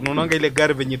walipata. Unaonanga ile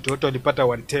gari venye Toyota walipata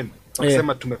 110,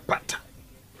 wakasema tumepata.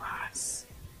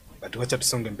 But wacha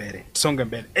tusonge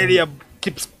mbele. Eliab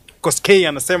keeps Koskei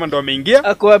anasema ndo ameingia.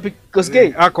 Ako wapi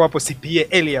Koskei? Ako hapo CPA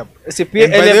Eliab. CPA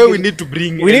Eliab. We need to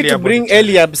bring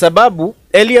Eliab sababu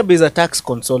Eliab is a tax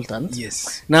consultant.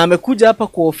 Yes. Na amekuja hapa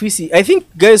kwa ofisi. I think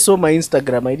guys saw my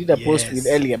Instagram. I did a post with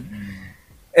Eliab.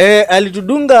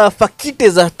 Alitudunga fakite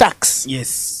za tax.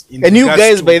 Yes. And you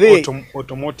guys by the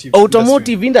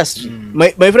automotive industry.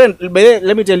 My friend, by the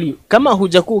let me tell you, kama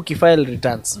hujakuwa ukifile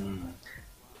returns.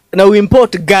 Na we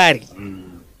import gari.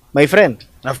 My friend,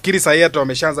 nafikiri sasa hata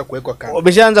wameshaanza kuwekwa kando.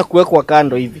 Wameshaanza kuwekwa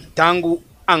kando hivi. Tangu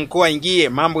ankoa ingie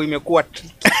mambo imekuwa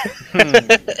tricky.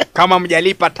 Kama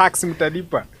mjalipa tax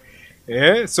mtalipa.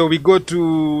 So we go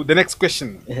to the next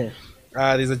question.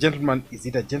 There's a gentleman, is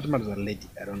it a gentleman or a lady?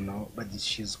 I don't know, but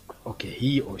she's okay,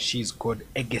 he or she is called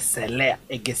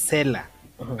Egesela.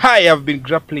 Hi, I've been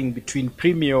grappling between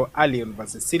Premio Allion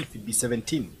versus Sylphy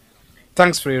B17.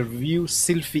 Thanks for your review.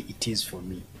 Sylphy it is for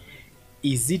me.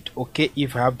 Is it okay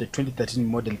if I have the 2013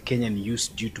 model Kenyan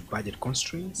used due to budget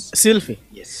constraints? Sylphy?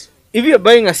 Yes. If you're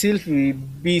buying a Sylphy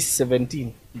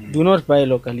B17, do not buy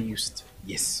locally used.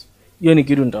 Yes. Hiyo ni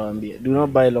kitu nitawaambia. Do not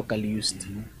buy locally used.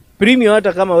 Premium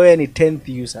hata kama wewe ni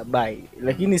 10th user buy.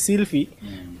 Lakini Sylphy,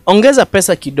 ongeza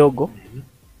pesa kidogo.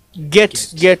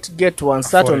 Get one.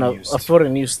 Start on a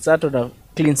foreign used. Start on a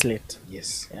clean slate.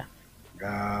 Yes. Yeah.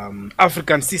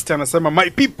 African sister anasema, my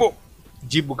people.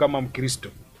 Jibu kama Mkristo.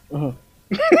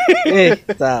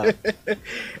 Sawa.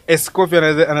 Escoffy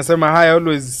anasema, I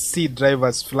always see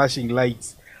drivers flashing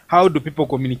lights. How do people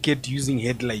communicate using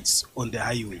headlights on the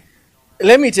highway?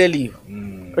 Let me tell you.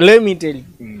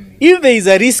 If there is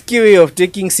a risky way of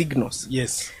taking signals.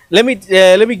 Yes. Let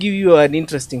me give you an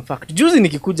interesting fact. Juzi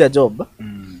nikikuja job.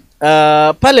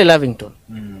 Pale Lavington.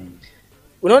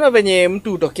 Unaona venye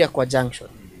mtu utokea kwa junction.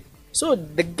 So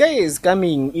the guy is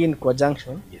coming in kwa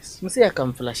junction. Yes. Msi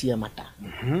akamflashia mataa.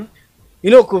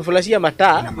 You know, kumflashia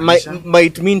mataa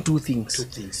might mean two things.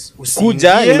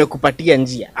 Kuja nimekupatia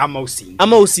njia.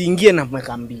 Ama usiingie na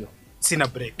makambio.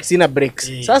 Sina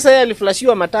brakes. Sasa yeye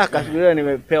aliflashiwa mataa akafikiria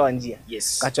nimepewa njia.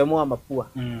 Yes. Kachomoa mapua.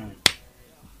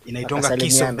 Inaitonga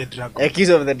kiss of the dragon. Kiss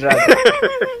of the dragon.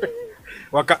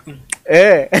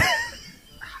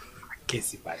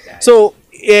 So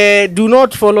do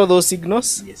not follow those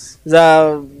signals. Yes.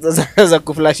 za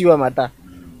kuflashiwa mataa.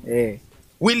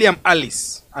 William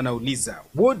Alice anauliza,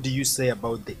 what do you say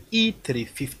about the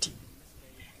E350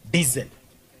 diesel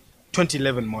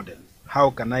 2011 model?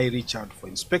 How can I reach out for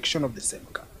inspection of the same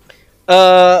car?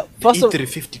 First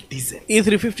E350 diesel.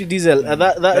 E350 diesel.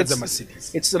 That's a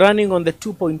Mercedes. It's running on the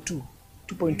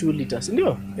 2.2 liters.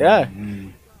 Ndio? Yeah.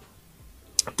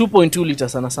 2.2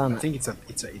 liters sana. I think it's a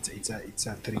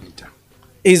 3 liter.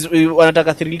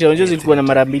 Wanataka 3 liter. Unajua zilikuwa na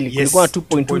mara mbili. Kulikuwa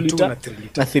 2.2 liter na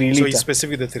 3 liter. So it's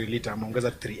specific the 3 liter. Ameongeza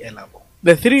 3L hapo.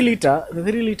 The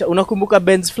 3 liter unakumbuka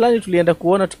Benz fulani tulienda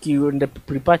kuona tukienda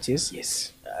pre-purchase.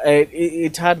 Yes.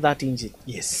 It had that engine.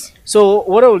 Yes. So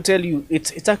what I will tell you,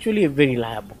 it's actually a very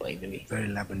reliable, by the way. Very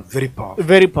reliable, very powerful.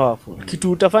 Very powerful.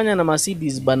 Kitu utafanya na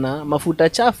Mercedes bana, mafuta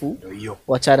chafu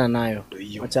wachana nayo.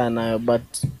 But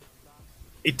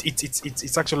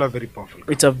it's actually a very powerful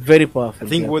car. It's a very powerful. I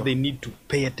think what they need to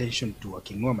pay attention to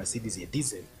wakinua Mercedes ya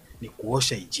diesel ni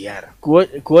kuosha EGR.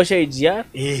 Kuosha EGR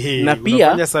na pia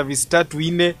unafanya service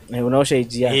 3-4 na unaosha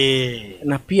EGR.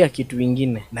 Na pia kitu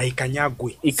kingine na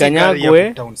ikanyagwe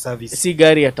si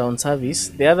gari ya town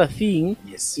service. The other thing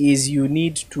is you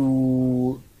need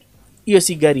to hiyo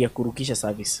si gari ya kurukisha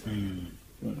service.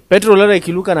 Petrol lada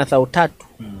ikiluka na 3,000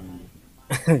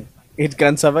 it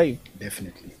can survive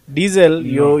definitely. Diesel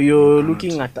you're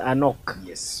looking at a knock.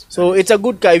 Yes. So it's a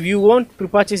good car. If you want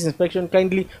pre-purchase inspection,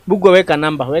 kindly Google weka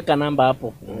number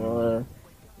hapo.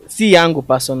 Si yangu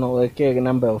personal, weke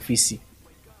number ya ofisi.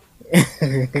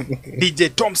 DJ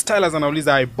Tom Stylers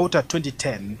anauliza, I bought a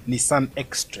 2010 Nissan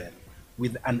X-Trail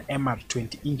with an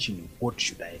MR20 engine, what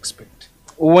should I expect?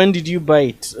 When did you buy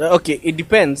it? Okay, it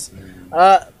depends.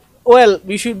 Well,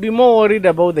 we should be more worried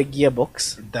about the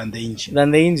gearbox Than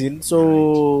the engine.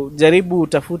 So jaribu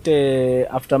utafute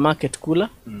aftermarket cooler.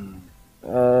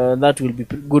 That will be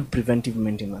good preventive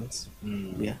maintenance.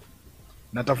 Yeah.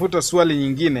 Natafuta swali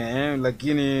nyingine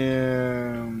lakini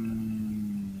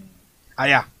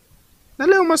haya. Na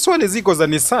leo maswali ziko za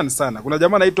Nissan sana. Kuna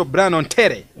jamaa anaitwa Brandon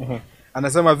Tere.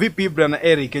 Anasema vipi Brandon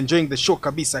Eric, enjoying the show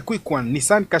kabisa. Quick one,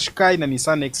 Nissan Qashqai na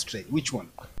Nissan X-Trail. Which one?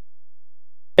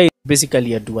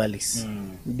 Basically a dualis,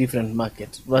 different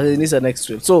market. But Nissan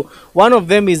X-Trail. So one of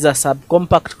them is a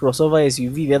subcompact crossover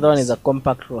SUV, the other one is a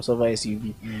compact crossover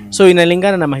SUV. So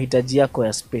inalingana na mahitaji yako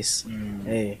ya space.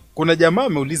 Kuna jamaa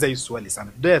ameuliza hii swali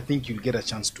sana. Do I think you'll get a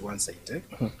chance to answer it?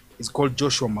 It's called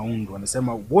Joshua Maundu.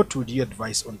 Anasema what would you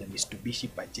advise on the Mitsubishi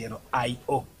Pajero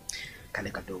IO? Kale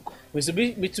kadogo.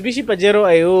 Mitsubishi Pajero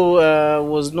IO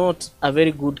was not a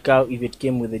very good car if it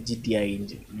came with a GDI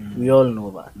engine. We all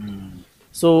know that.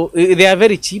 So they are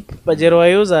very cheap. Pajero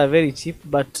IOs are very cheap,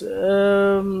 but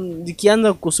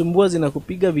zikianza kusumbua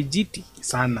zinakupiga vijiti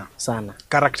sana.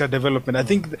 Character development. I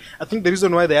think the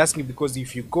reason why they're asking, because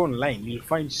if you go online, you'll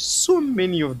find so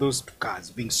many of those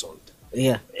cars being sold.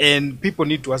 Yeah. And people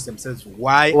need to ask themselves,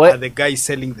 why are the guys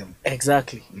selling them?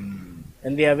 Exactly.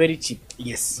 And they are very cheap.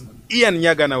 Yes. Ian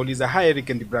Nyaga nauliza, hi Eric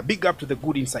and Debra, big up to the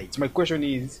good insights. My question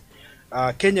is,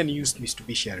 Kenyan used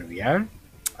Mitsubishi Ariya.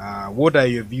 What are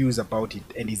your views about it,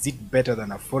 and is it better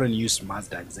than a foreign used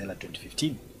Mazda Axela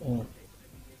 2015?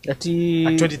 A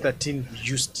 2013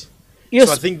 used. Yes.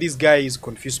 So I think this guy is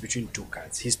confused between two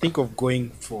cars. He's thinking of going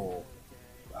for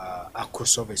a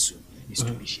crossover SUV,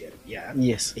 Mitsubishi Ariya.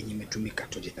 Yes. Yenye imetumika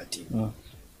 2013.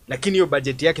 Lakini hiyo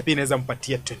budget yake pia inaweza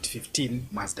mpatia 2015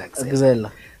 Mazda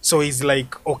Axela. So he's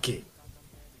like, okay,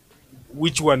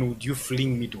 which one would you fling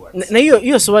me towards? Na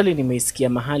hiyo swali nimeisikia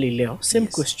mahali leo. Same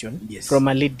question from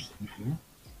a lady.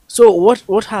 So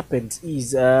what happens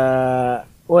is,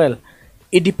 well,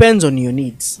 it depends on your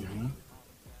needs.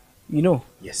 You know?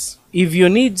 Yes. If your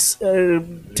needs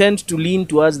tend to lean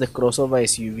towards the crossover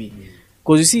SUV,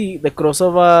 because you see, the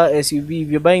crossover SUV, if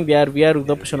you're buying the RVR with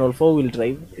optional 4-wheel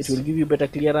drive, it will give you better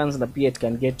clearance, and it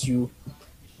can get you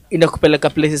inakupeleka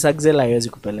places Axela haiwezi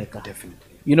kupeleka. Definitely.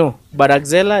 You know, but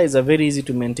Axela is a very easy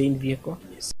to maintain vehicle.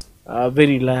 Yes.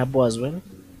 Very reliable as well.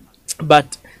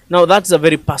 But now that's a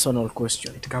very personal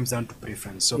question. It comes down to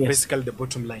preference. So yes. Basically the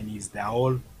bottom line is they're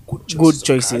all good choices. Good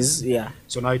choices, yeah.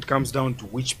 So now it comes down to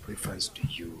which preference do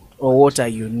you, or what are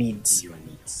your needs. Your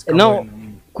needs. Now,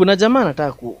 kuna jamaa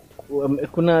nataka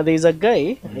there is a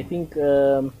guy, I think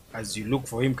as you look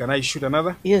for him, can I shoot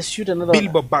another? Yes, shoot another.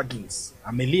 Bilbo Baggins.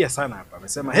 Amelia sana hapa.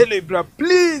 Amesema, hello bro,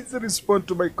 please respond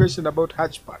to my question about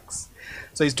hatchbacks.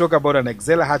 So he's talking about an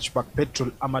Axela hatchback,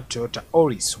 petrol ama Toyota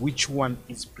Auris. Which one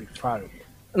is preferable?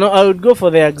 No, I would go for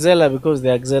the Axela because the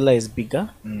Axela is bigger.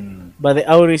 But the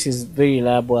Auris is very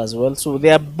reliable as well. So they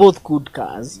are both good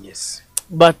cars. Yes.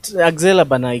 But Axela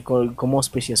bana iko more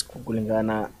spacious kulingana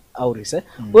na Auris.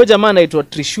 Huyo jamaa anaitwa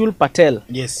Trishul Patel.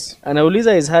 Yes.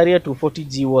 Anauliza, is Harrier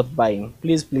 240G worth buying?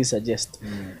 Please suggest.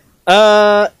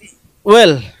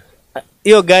 Well,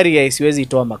 hiyo gari siwezi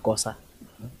toa makosa.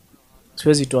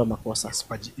 Siwezi toa makosa.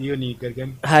 Hiyo ni gari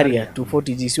gani? Harrier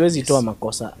 240G siwezi toa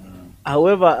makosa.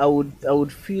 However, I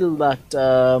would feel that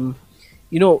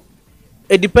you know,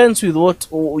 it depends with what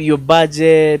your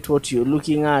budget, what you're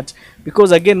looking at,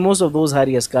 because again most of those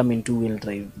Harriers come in 2-wheel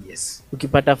drive. Yes.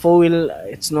 Ukipata 4-wheel,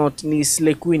 it's not ni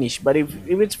queenish, but if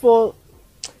it's for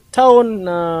town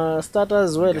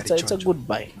starters, well, it's a good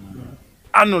buy.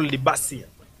 Arnold Libasia,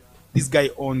 this guy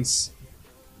owns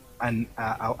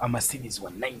a Mercedes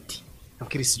 190.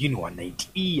 Nafikiri sijui ni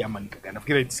 190E ama nikagana.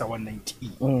 Nafikiri it's a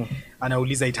 190E.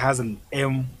 Anauliza, it has an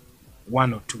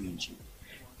M102 engine.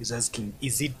 He's asking,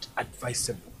 is it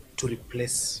advisable to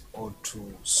replace or to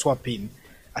swap in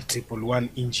a 111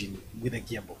 engine with a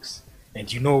gearbox?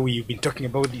 And you know, we've been talking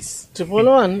about this.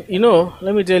 111, you know,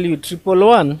 let me tell you,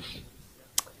 111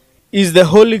 is the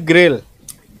holy grail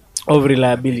of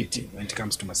reliability when it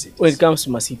comes to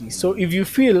Mercedes. So if you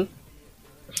feel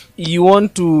you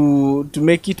want to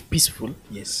make it peaceful,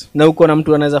 yes, na uko na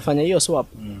mtu anaweza fanya hiyo swap.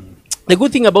 The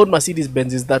good thing about Mercedes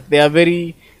Benz is that they are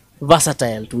very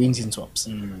versatile to engine swaps.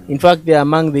 In fact, they are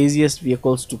among the easiest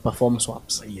vehicles to perform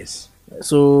swaps. Yes.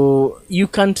 So you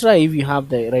can try if you have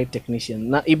the right technician.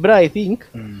 Now, Ibra, I think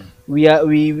we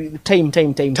time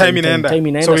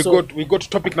in end. So we got to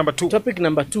topic number 2. Topic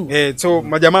number 2. So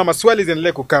majamaa maswali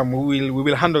zendelee kukam, we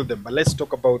will handle them, but let's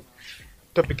talk about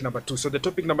topic number 2. So the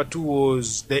topic number 2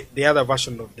 was the other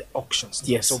version of the auctions.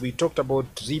 Yes. So we talked about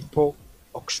repo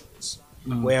auctions.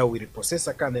 where we repossess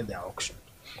a car and then they are auctioned.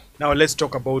 Now let's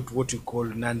talk about what we call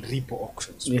non-repo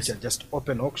auctions, which are just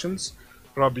open auctions,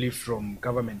 probably from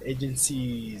government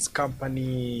agencies,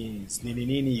 companies,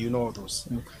 nini, you know those.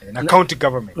 Na county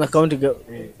government.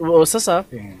 Well, sasa,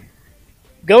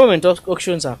 government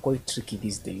auctions are quite tricky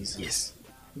these days. Yes.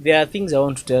 There are things I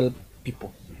want to tell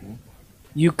people.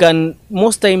 You can,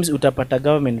 most times utapata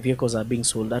government vehicles are being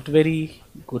sold at very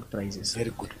good prices.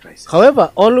 Very good prices.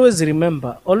 However, always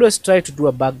remember, always try to do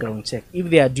a background check if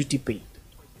they are duty paid.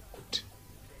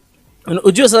 And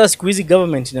ujua sasa siku hizi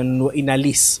government ina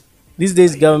lease. These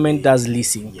days government does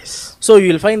leasing. Yes. So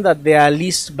you'll find that they are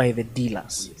leased by the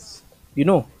dealers. Yes. You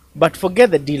know, but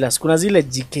forget the dealers. Kuna zile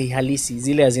GK halisi,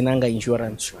 zile azinanga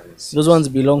insurance. Those ones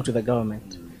belong to the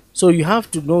government. So you have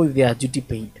to know if they are duty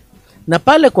paid. Na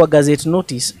pale kwa gazette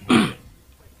notice,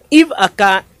 if a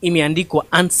car imeandikwa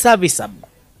unserviceable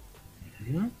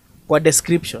kwa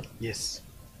description, yes,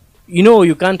 you know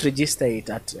you can't register it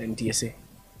at NTSA.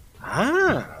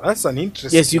 That's an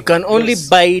interesting. Yes, you can only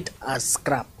buy it as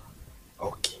scrap.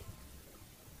 Okay.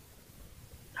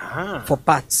 For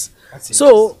parts.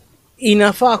 So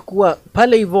inafaa kuwa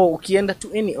pale hivyo ukienda to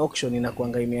any auction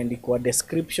inakuanga imeandikwa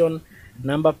description,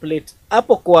 number plate.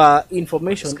 Hapo kwa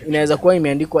information inaweza kuwa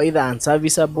imeandikwa either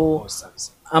unserviceable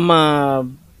ama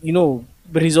you know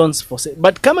reasons for sale.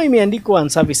 But kama imeandikwa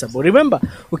unserviceable, remember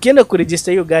ukienda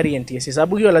kuregister hiyo gari NTSA,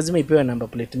 sababu hiyo lazima ipewe number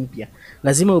plate mpya,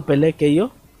 lazima upeleke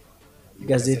hiyo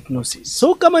gazette notice.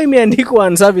 So kama imeandikwa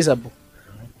unserviceable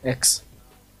X,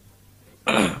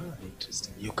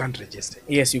 interesting. You can't register it.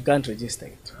 Yes, you can't register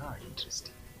it.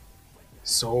 Interesting.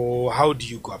 So how do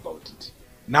you go about it?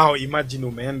 Now imagine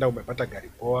umeenda umepata gari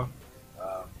poa.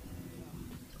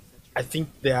 I think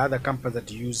there are other companies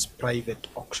that use private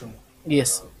auction.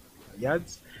 Yes.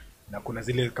 Yards. Na kuna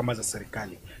zile kama za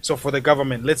serikali. So for the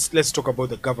government, let's talk about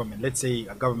the government. Let's say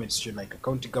a government institution like a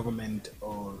county government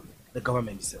or the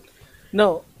government itself.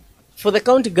 Now, for the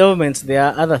county governments, there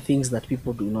are other things that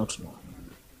people do not know.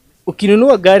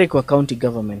 Ukinunua gari kwa county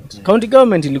government, county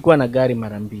government ilikuwa na gari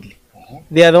mara mbili.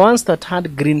 They are the ones that had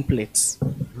green plates,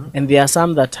 and there are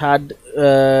some that had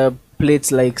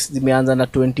plates like zimeanza na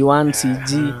 21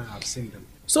 CG. I've seen them.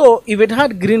 So if it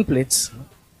had green plates,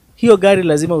 hiyo gari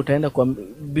lazima utaenda kwa,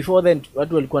 before then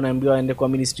watu walikuwa naambiwa waende kwa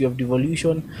Ministry of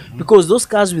Devolution, because those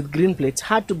cars with green plates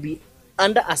had to be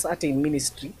under a certain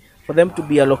ministry for them to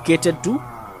be allocated to.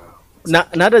 Na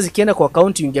hata zikienda kwa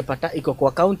county ungepata iko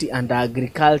kwa county under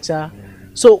agriculture.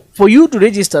 So for you to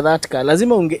register that car,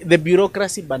 lazima the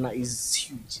bureaucracy bana is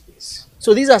huge.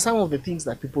 So these are some of the things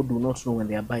that people do not know when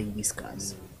they are buying these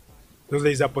cars. So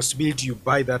there is a possibility you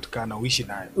buy that car na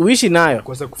uishi nayo.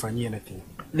 Kosa kufanyia anything.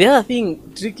 The other thing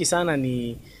tricky sana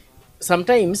ni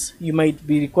sometimes you might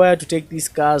be required to take these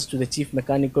cars to the chief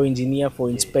mechanical engineer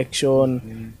for inspection.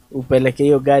 Upeleke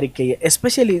hiyo gari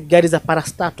especially gari za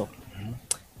parastatal.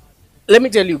 Let me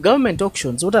tell you, government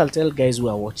auctions, what I'll tell guys who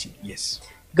are watching. Yes.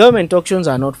 Government auctions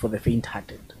are not for the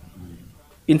faint-hearted.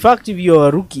 In fact, if you're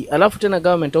a rookie, alafu tena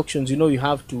government auctions, you know you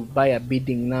have to buy a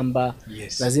bidding number.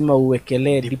 Yes. Lazima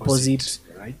uwekele deposit.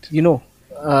 Right. You know,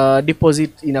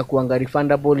 deposit inakuanga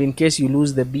refundable in case you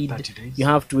lose the bid. 30 days. You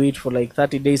have to wait for like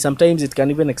 30 days. Sometimes it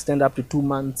can even extend up to 2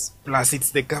 months. Plus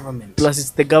it's the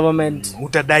government.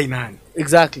 Utadai nani.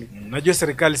 Exactly. Najua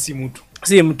serikali si mtu.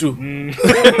 Si mtu.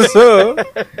 So,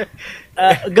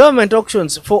 government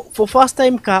auctions for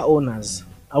first-time car owners,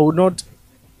 I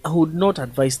would not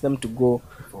advise them to go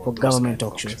for government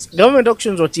auctions. Government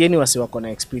auctions wachieni wasi wako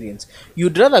na experience.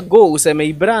 You'd rather go useme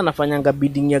Ibra anafanyanga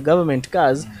bidding ya government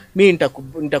cars, mi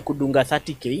nitakudunga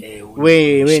 30k,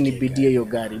 we ni bidie hiyo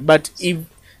gari. But if,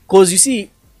 cause you see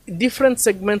different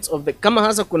segments of the, kama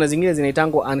hasa kuna zingine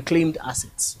zinaitangwa unclaimed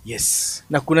assets. Yes.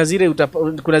 Na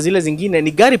kuna zile zingine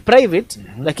ni gari private,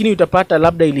 lakini utapata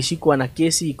labda ilishikwa na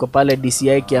kesi iko pale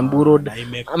DCI Kiambu Road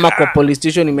ama kwa police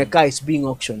station imekaa, is being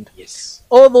auctioned. Yes.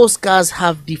 All those cars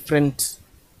have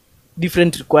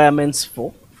different requirements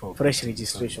for fresh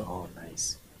registration. Oh,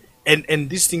 nice. And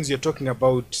these things you're talking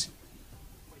about,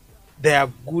 they are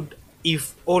good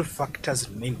if all factors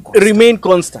remain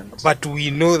constant. But we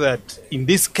know that in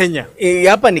this Kenya,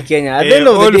 hapa ni Kenya, at the end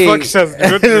of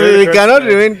the day, we cannot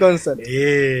remain constant.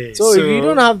 So if you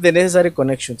don't have the necessary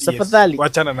connections, tafadhali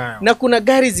wachana nayo. Na kuna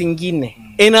gari zingine,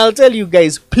 and I'll tell you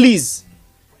guys, please,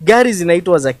 gari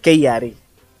zinaitwa za KRA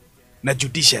na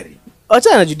judiciary.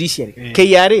 Wacha na judiciary.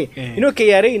 KRA. You know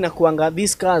KRA inakuanga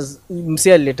these cars,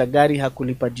 msee alileta gari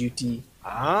hakulipa duty.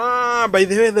 By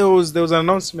the way, there was an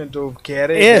announcement of KRA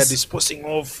they are disposing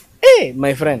of.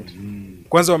 My friend.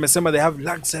 Kwanza wamesema they have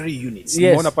luxury units.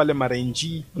 Nimeona pale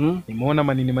marenji, nimeona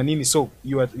manini. So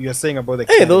you are saying about the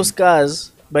KRA. Those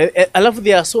cars alafu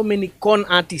there are so many con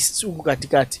artists huko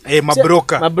katikati.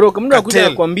 Mabroka. Mabroka. Mtu akuja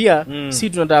kukwambia si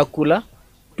tunataka kula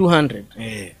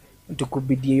 200.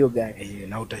 Tukubidie hiyo gari.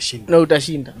 Na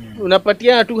utashinda.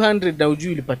 Unapatia 200 na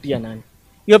ujui ulipatia nani.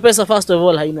 Hiyo pesa first of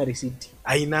all haina receipt.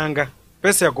 Hainanga.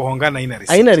 Pesa ya kuhongana haina receipt.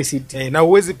 Haina receipt. Na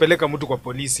uwezi peleka mtu kwa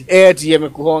polisi. Eti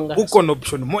amekuhonga. Uko na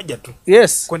option moja tu.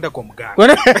 Yes. Kwenda kwa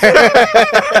mganga.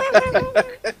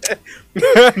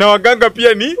 Na waganga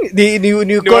pia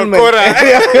ni conman.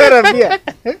 Pia.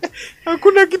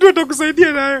 Hakuna kitu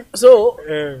atakusaidia nayo. So,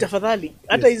 tafadhali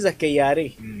hata hizi za KRA.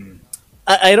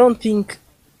 I don't think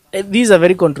these are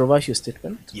very controversial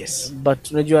statements. Yes.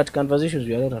 But unajua at conversations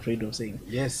we are not afraid of saying.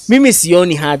 Yes. Mimi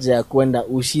sioni haja ya kwenda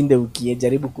ushinde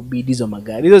ukijaribu kubidi hizo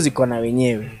magari. Hizo ziko na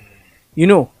wenyewe. You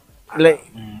know, like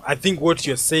I think what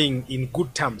you're saying in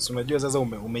good terms, unajua sasa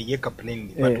umeiweka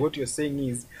plainly, but what you're saying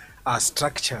is our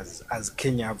structures as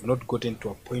Kenya have not gotten to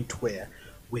a point where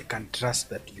we can trust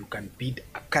that you can bid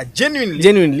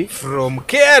genuinely from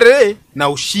KRA na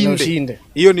ushinde.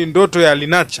 Hiyo ni ndoto ya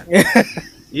Linacha.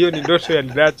 Hiyo ni ndoto ya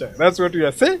Linacha. That's what we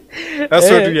are saying.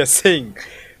 That's what we are saying.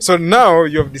 So now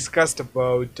you have discussed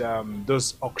about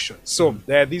those auctions. So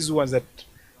there are these ones that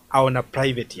are on a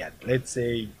private yard. Let's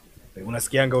say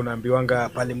unasikianga unaambiwanga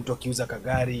pale mtu akiuza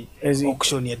kagari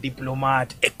auction ya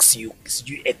Diplomat XU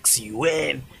sijui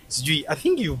XUN sijui. I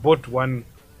think you bought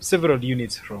several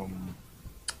units from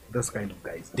those kind of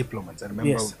guys, Diplomats. I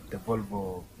remember the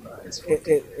Volvo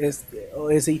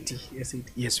S80.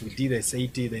 Yes, we did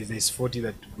S80. There's S40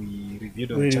 that we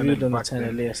reviewed on the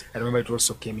channel. Yes. I remember it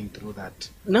also came in through that.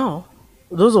 No,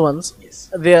 those ones,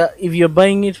 yes, if you're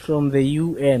buying it from the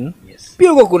UN, yes, pia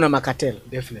huko kuna makatel.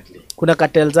 Definitely. Kuna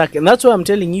cartel zake. And that's why I'm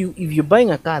telling you, if you're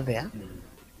buying a car there,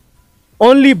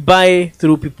 only buy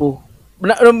through people.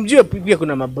 Mjua pia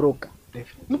kuna mabroka.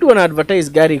 Mtu wana advertise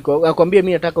gari akwambia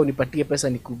mimi nataka unipatie pesa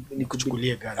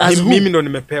nikuchukulie gari. Mimi ndo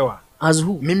nimepewa. As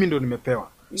who? Mimi ndo nimepewa.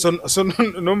 So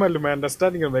normally my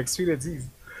understanding and my experience is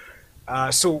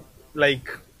so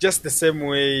like just the same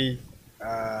way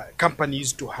company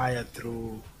used to hire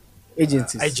through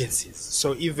agencies.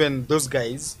 So even those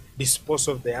guys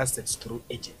dispose of their assets through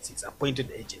agencies,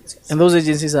 appointed agencies. And those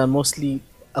agencies are mostly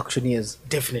auctioneers.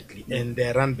 Definitely. And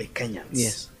they're run by Kenyans.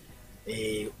 Yes.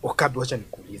 Wakabi wacha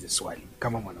nikuulize swali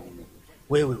kama mwanaume.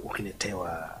 Wewe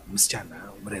ukiletewa msichana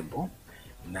mrembo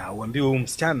na uambiwe huyu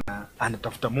msichana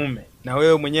anatafuta mume na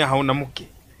wewe mwenyewe hauna mke,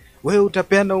 wewe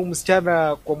utapeana huyu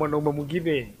msichana kwa mwanaume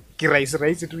mwingine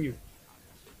kirahisi tu hiyo?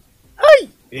 Ai!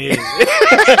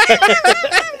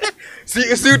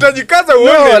 Si utajikaza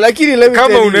uone. No, lakini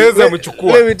kama unaweza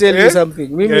mchukua. Let me tell you something.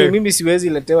 Mimi siwezi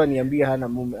letewa niambie hana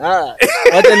mume.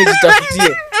 Hata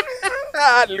nijitafutie.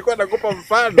 Nilikuwa nakupa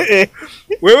mfano.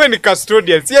 Wewe ni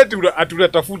custodian, si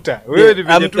atunatafuta. Wewe ni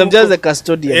vile tu. I'm just a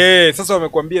custodian. Sasa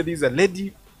wamekwambia this is a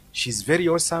lady, she's very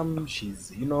awesome,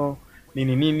 she's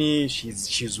nini,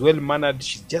 she's well mannered,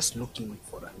 she's just looking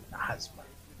for a husband.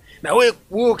 Na wewe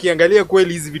ukiangalia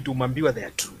kweli hizi vitu umambiwa they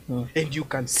are true, and you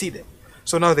can see them.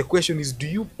 So now the question is, do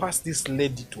you pass this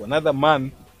lady to another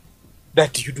man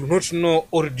that you do not know,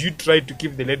 or do you try to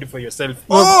keep the lady for yourself?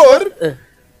 Or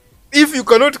if you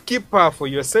cannot keep her for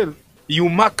yourself, you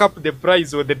mark up the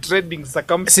price or the trading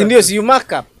circumstances. So you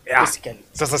mark up, basically.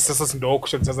 Sasa ndo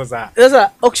auction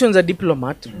sasa auctions are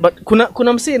Diplomat, but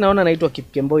kuna msee naona anaitwa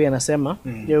Kipkemboi anasema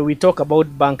we talk about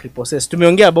bank repossessed.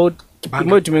 Tumeongea about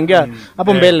Kipkemboi, tumeongea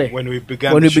hapo mbele when we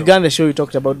began the show we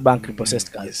talked about bank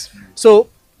repossessed cars. Yes. So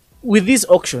with these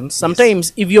auctions,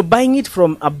 sometimes if you're buying it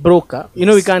from a broker, you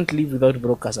know we can't live without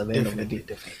brokers at the end of the day.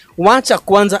 Wacha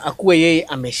kwanza akuwe yeye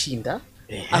ameshinda,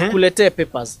 akulete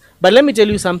papers. But let me tell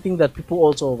you something that people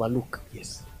also overlook.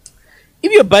 Yes.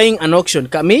 If you're buying an auction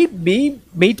car, may it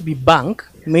be bank,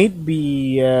 may it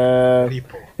be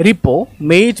repo,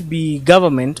 may it be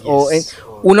government, yes,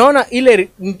 unaona ile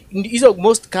hizo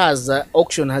most cars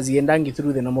auction haziendangi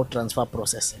through the normal transfer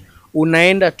process.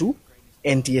 Unaenda to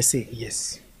NTSA.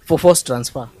 Yes. For forced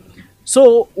transfer.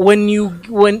 So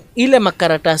when ile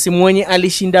makaratasi mwenye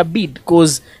alishinda bid,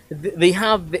 because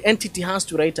the entity has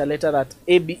to write a letter that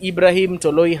Ibrahim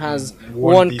Toloi has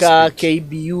one car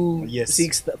KBU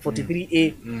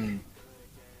 643A.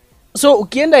 So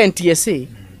ukienda NTSA,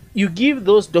 you give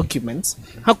those documents.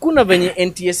 Hakuna venye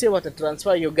NTSA wata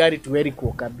transfer your gari to Eric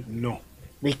Wakabi. No.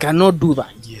 They cannot do that.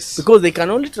 Yes. Because they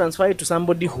can only transfer it to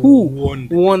somebody who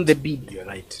won the bid. You're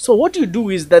right. So what you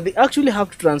do is that they actually have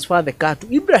to transfer the car to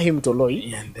Ibrahim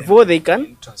Toloi before they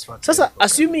can transfer. Sasa,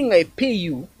 assuming I pay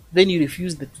you, then you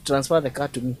refuse to transfer the car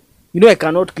to me. You know I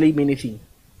cannot claim anything.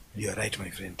 You're right, my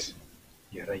friend.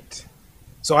 You're right.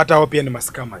 So hata wao pia ni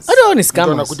mascammers. Hata wao ni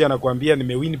scammers. Anakuja anakuambia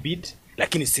nimewin bid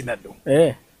lakini sina do.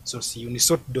 Eh. So si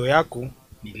unisort do yako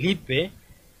nilipe,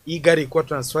 hii gari ikuwa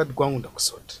transferred kwangu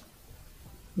ndakusort.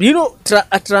 You know,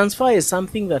 a transfer is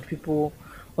something that people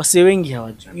wase wengi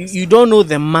hawajui. You don't know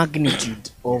the magnitude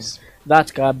of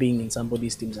that car being in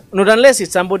somebody's team. Not unless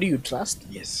it's somebody you trust.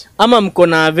 Yes. Ama mko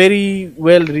na a very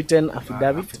well written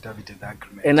affidavit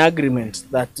Agreement. An agreement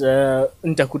that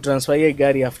nitakutransfer hii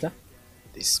gari after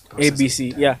This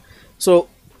ABC. Yeah. So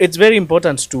it's very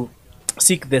important to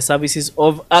seek the services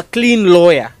of a clean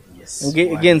lawyer. Yes.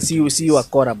 Again, see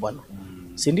wakora bwana.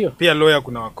 Si ndio? Pia lawyer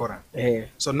kuna wakora.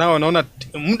 So now naona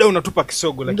muda unatupa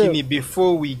kisogo, lakini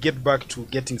before we get back to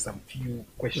getting some few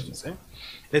questions,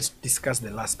 let's discuss the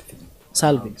last thing.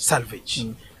 Salvage.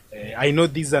 I know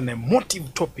this is an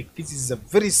emotive topic. This is a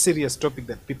very serious topic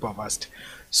that people have asked.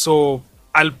 So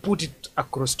I'll put it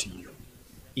across to you.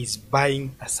 Is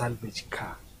buying a salvage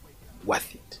car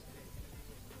worth it?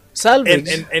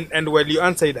 Salvage. And while you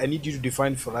answer it, I need you to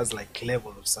define for us like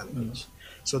level of salvage.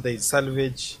 So there is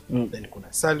salvage, then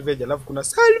kuna salvage, alafu kuna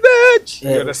salvage.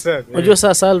 You understand?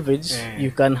 Unajua salvage,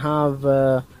 you can have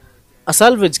a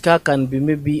salvage car can be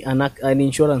maybe an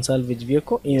insurance salvage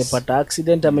vehicle. Imepata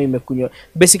accident ama imekunywa.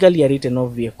 Basically a written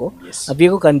off vehicle. Yes. A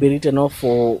vehicle can be written off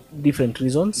for different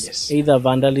reasons. Yes. Either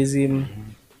vandalism,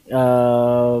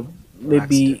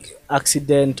 maybe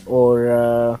accident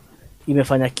or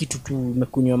imefanya kitu tu,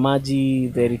 imekunywa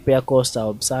maji, the repair costs are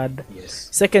absurd. Yes.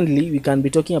 Secondly, we can be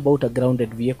talking about a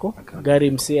grounded vehicle.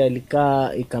 Gari msee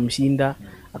alikaa ikamshinda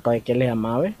akawekelea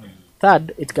mawe.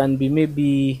 Third, it can be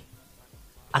maybe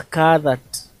a car that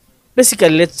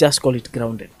basically, let's just call it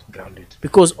grounded.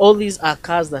 Because all these are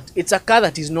cars that it's a car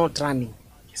that is not running.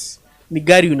 Yes. Ni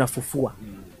gari unafufua.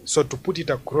 So to put it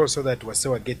across so that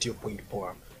wasewa get your point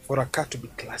power, for a car to be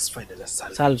classified as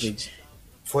a salvage.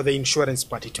 For the insurance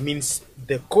part, it means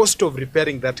the cost of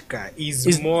repairing that car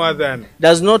is more than...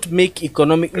 Does not make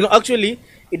economic... No, actually,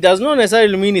 it does not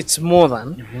necessarily mean it's more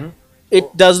than. It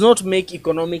does not make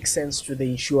economic sense to the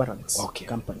insurance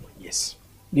company. Yes.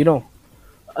 You know?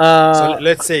 So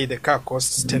let's say the car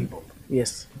costs 10 bob.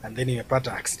 Yes. And then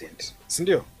imepata accident.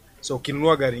 Sindio? So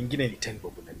ukinunua gari ingine ni 10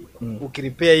 bob unalipa.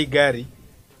 Ukirepair hii gari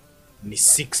ni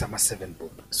 6 ama 7 bob.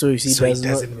 So you see, it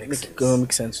doesn't make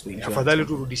economic sense to insurance. Afadhali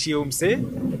turudishie umse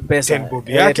pesa 10 bob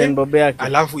yake. 10 bob yake.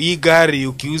 Alafu hii gari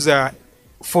ukiuza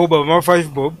 4 bob ama 5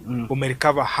 bob,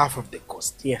 umerecover half of the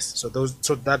cost. Yes.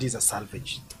 So that is a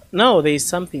salvage. Now there is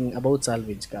something about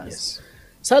salvage cars. Yes.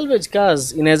 Salvage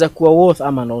cars inaweza kuwa worth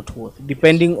ama not worth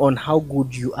depending on how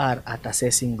good you are at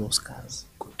assessing those cars.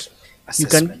 Good.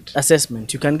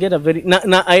 Assessment. You can get a very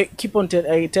I keep on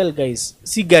I tell guys,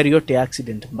 si gari yote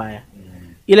accident mbaya.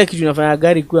 Ile kitu inafanya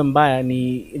gari kuwa mbaya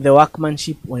ni the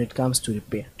workmanship when it comes to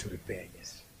repair.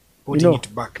 Yes. Putting it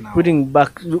back now. Putting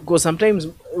back, because sometimes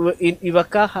if a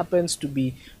car happens to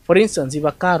be, for instance, if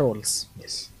a car rolls,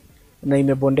 na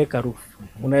imebondeka roof,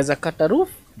 unaweza kata roof,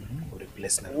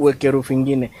 uweke roof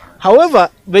ingine. However,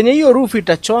 venye hiyo roof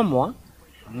itachomwa,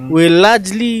 will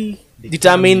largely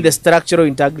determine the structural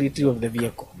integrity of the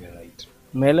vehicle.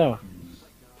 Umeelewa?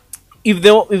 If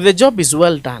the job is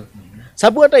well done,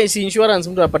 sababu hata isi insurance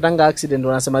mtu apatanga accident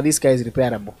wanasema this car is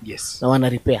repairable. Yes. Na wana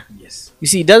repair. Yes. You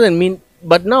see, it doesn't mean,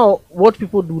 but now what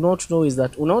people do not know is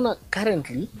that unaona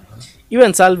currently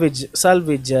even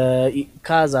salvage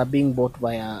cars are being bought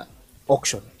via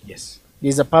auction. Yes.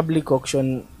 There's a public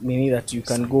auction, meaning that you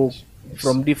can go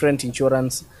from different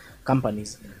insurance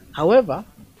companies. However,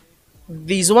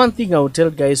 there's one thing I would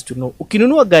tell guys to know.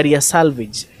 Ukinunua gari ya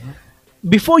salvage,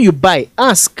 before you buy,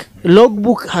 ask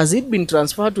logbook, has it been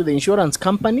transferred to the insurance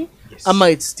company? Yes. Ama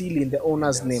it's still in the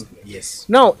owner's name. Yes.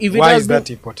 Now, if it why has is been, that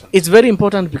important? It's very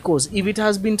important because if it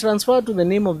has been transferred to the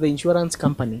name of the insurance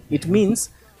company, it means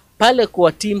pale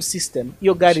kwa team system,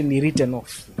 your gari ni written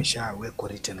off.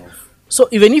 Written off. So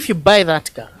even if you buy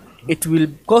that car, it will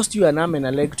cost you an arm and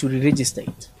a leg to re-register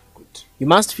it. Good. You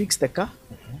must fix the car,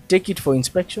 take it for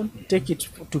inspection, take it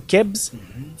to KEBS,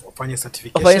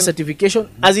 Ofanye certification.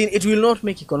 As in, it will not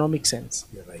make economic sense.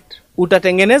 You're right.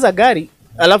 Utatengeneza gari,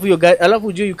 alafu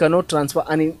ujue you cannot transfer,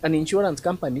 an insurance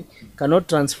company cannot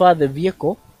transfer the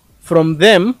vehicle from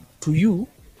them to you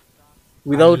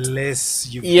without...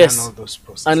 Unless you've done all those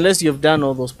processes. Unless you've done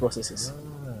all those processes.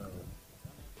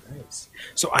 Nice.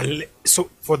 So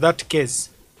for that case,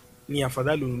 ni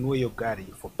afadhali ununue your gari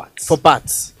for parts. For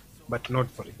parts. But not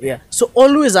for it. Yeah. So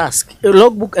always ask a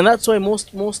logbook, and that's why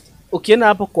most ukienda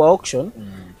hapo kwa auction,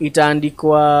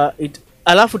 itaandikwa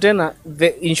alafu tena the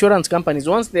insurance companies,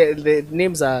 once the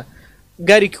names are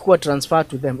gari kikuwa transfer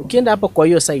to them, ukienda hapo kwa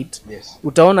hiyo site,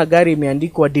 utaona gari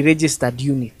imeandikwa deregistered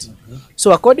unit.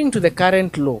 So according to the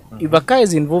current law, if a car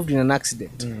is involved in an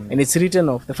accident and it's written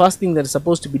off, the first thing that is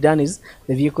supposed to be done is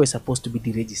the vehicle is supposed to be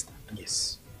deregistered.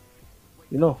 Yes.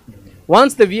 you know.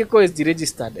 Once the vehicle is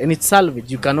deregistered and it's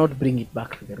salvage, you cannot bring it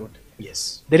back to the road.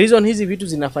 Yes. The reason hizi vitu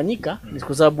zinafanyika ni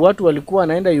kwa sababu watu walikuwa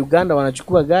wanaenda Uganda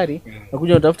wanachukua gari na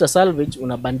kuja utafuta salvage,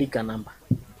 unabandika namba.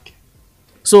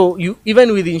 So you,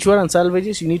 even with insurance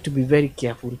salvages, you need to be very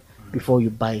careful before you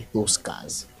buy those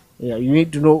cars. Yeah, you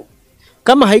need to know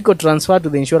kama haiko transfer to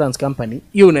the insurance company,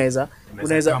 hiyo unaweza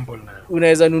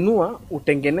nunua,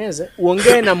 utengeneze,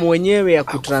 uongee na mwenyewe ya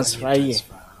kutransfer.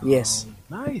 Yes.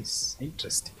 Nice.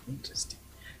 Interesting.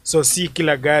 So si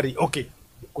kila gari, okay.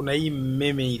 Kuna hii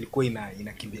meme ilikuwa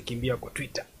inakimbia kwa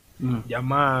Twitter.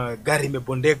 Jamaa gari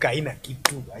imebondeka, haina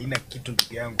kitu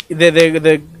ndugu yangu.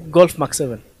 The Golf Mark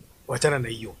 7. Wachana na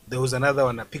hiyo. There was another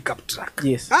one, a pickup truck.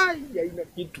 Yes. Haina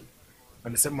kitu.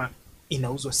 Wanasema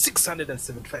inauzwa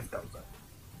 675,000.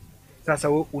 Sasa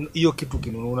hiyo kitu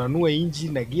kinunua, unanunua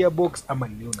engine na gearbox ama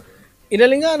nini?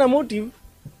 Inalingana na motive.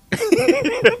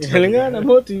 Inalingana na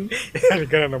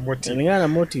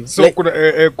motive. So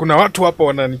kuna watu hapa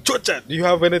wananichocha. Do you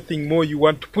have anything more you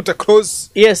want to put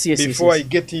across? Yes. Before I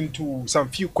get into some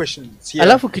few questions here.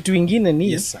 Alafu kitu ingine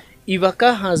ni if a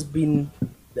car has been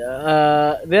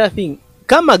the thing,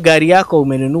 kama gari yako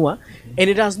umenunua and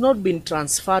it has not been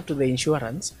transferred to the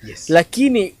insurance,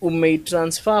 lakini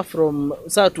umetransfer from,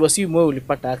 saa tuwasimu wewe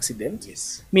ulipata accident,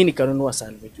 mimi nikanunua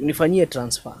salvage, unifanyie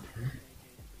transfer.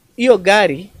 Hiyo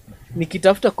gari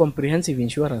nikitafuta comprehensive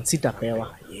insurance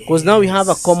sitapewa, because now we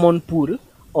have a common pool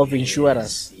of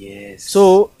insurance.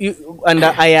 So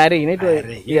under IRA inaitwa,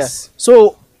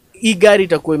 so hii gari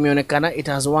itakuwa imeonekana it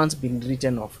has once been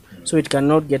written off, so it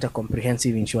cannot get a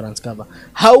comprehensive insurance cover.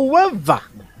 However,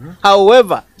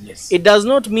 it does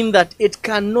not mean that it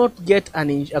cannot get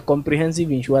a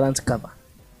comprehensive insurance cover.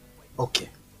 Okay.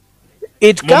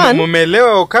 It can.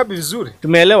 Mumeelewa Okabi vizuri?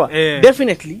 Tumeelewa.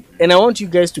 Definitely, and I want you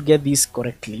guys to get this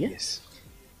correctly. Yes.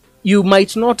 You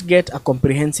might not get a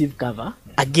comprehensive cover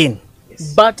again.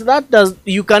 But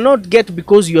you cannot get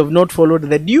because you have not followed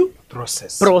the due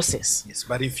process. Yes,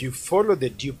 but if you follow the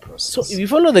due process. So if you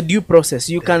follow the due process,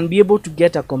 you can be able to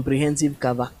get a comprehensive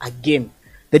cover again.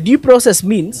 The due process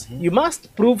means you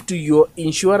must prove to your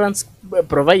insurance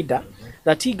provider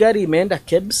that hii gari imeenda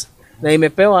KEBS na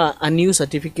imepewa a new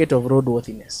certificate of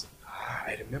roadworthiness.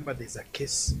 I remember there's a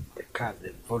case, the car,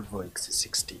 the Volvo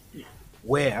XC60,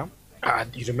 where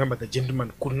you remember the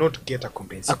gentleman could not get a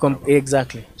comprehensive cover.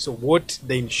 Exactly. So what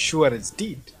the insurance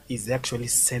did is they actually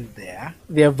sent their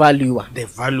valuer,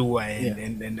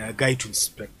 and a guy to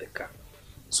inspect the car.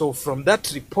 So from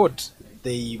that report,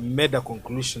 they made a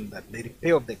conclusion that the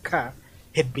repair of the car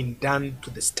had been done to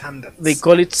the standards. They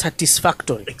call it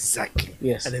satisfactory. Exactly.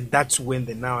 Yes. And then that's when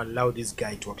they now allow this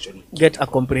guy to actually get a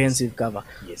comprehensive cover.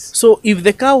 Yes. So if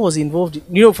the car was involved,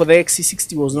 for the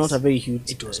XC60 was not a very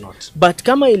huge. It was not. But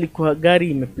kama ilikuwa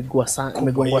gari imepigwa sana,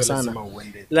 imegongwa sana,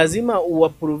 lazima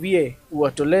uaprovie,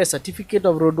 uatolee certificate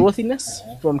of roadworthiness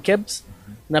from KEBS,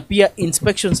 na pia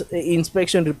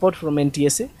inspection report from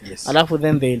NTSA. Alafu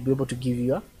then they will be able to give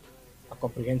you a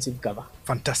comprehensive cover.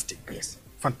 Fantastic. Yes.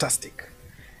 Fantastic.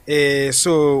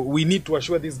 So we need to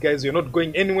assure these guys you're not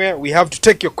going anywhere. We have to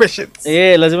take your questions.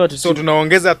 Lazima tu. So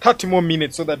tunaongeza 30 more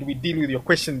minutes so that we deal with your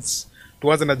questions.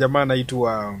 Tuanze na jamaa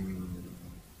anaitwa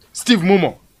Steve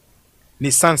Mumo.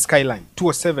 Nissan Skyline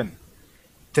 207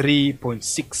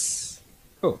 3.6.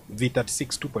 V36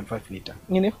 2.5 liter.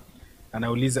 Nini?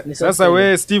 Anauliza. Sasa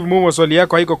we Steve Mumo, swali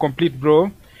yako haiko complete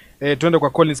bro. Tuende kwa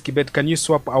Collins Kibet. Can you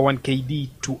swap a 1KD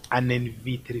to an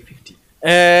NV350?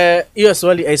 Yes,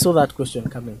 well, I saw that question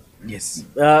coming. Yes.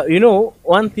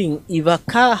 One thing, if a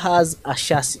car has a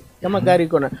chassis, kama gari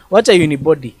kona, what's a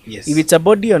unibody? Yes. If it's a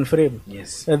body on frame,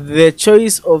 the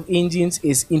choice of engines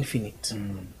is infinite.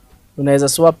 Unaweza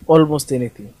swap almost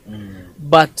anything.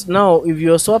 But now, if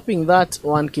you're swapping that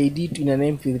 1KD to an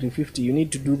NV350, you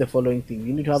need to do the following thing.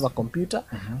 You need to have a computer,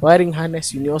 wiring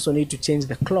harness. You also need to change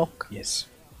the clock. Yes.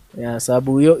 Yeah,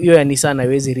 sababu hiyo ya Nissan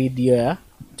haiwezi read hiyo ya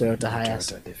Toyota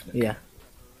Hiace. Yeah.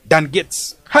 Dan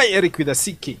Gates. Hi Eric with a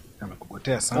CK.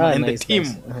 Amekugotea sana. And the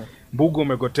team. Mbugo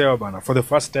umegotewa bana for the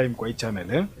first time kwa hii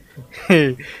channel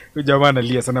Huyu jamaa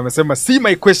analia sana, amesema see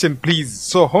my question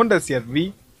please. So Honda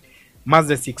CR-V,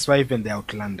 Mazda 6.5 and the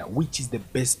Outlander, which is the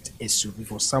best SUV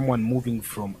for someone moving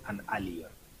from an Allion?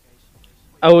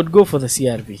 I would go for the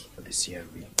CR-V. For the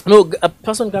CR-V. No, a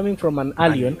person coming from an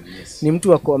Allion, ni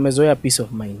mtu wako amezoea peace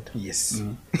of mind. Yes.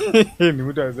 Ni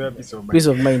mtu amezoea peace of mind. Peace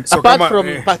of mind. So apart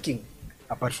from parking.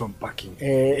 Apart from parking.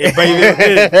 By the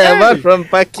way, apart from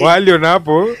parking. Kwa Allion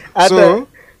hapo,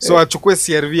 so achukue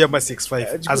CR-V ama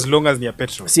 6.5 as long as ni ya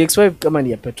petrol. 6.5 kama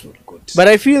ni ya petrol. Good. But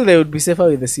I feel they would be safer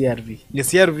with the CR-V. The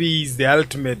CR-V is the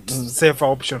ultimate safer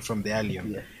option from the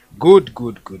Allion. Yeah. Good.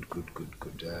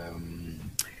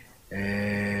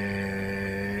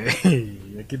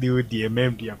 Lakini huyu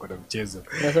DMM ndiye ako na mchezo.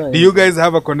 That's what I Do you guys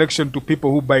have a connection to people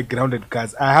who buy grounded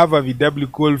cars? I have a VW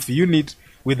Golf unit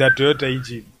with a Toyota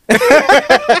engine.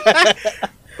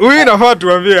 Huyu inafaa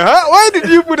tuambie, why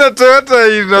did you put a Toyota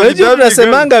in a VW?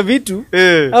 Tunasemanga vitu.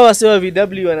 Hawa sewa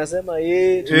VW wanasema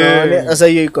tunaone sasa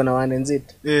hiyo iko na 1NZ.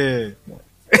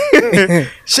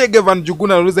 Shege Van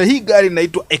Juguna anauliza hii gari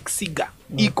inaitwa Exiga.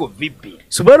 Iko vipi?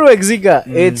 Subaru Exiga,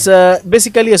 it's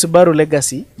basically a Subaru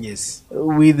Legacy. Yes.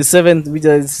 With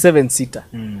 7 seater.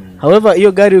 However,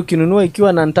 hiyo gari ukinunua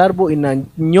ikiwa na turbo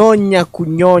inanyonya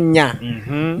kunyonya.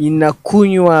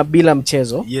 Inakunywa bila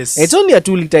mchezo. Yes. It's only a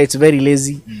 2 liter, it's very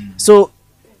lazy. So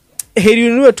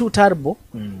heri ununue tu turbo,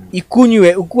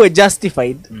 ikunywe ukuwe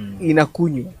justified,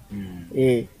 inakunywa.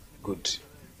 Good.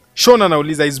 Sean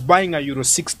anauliza is buying a Euro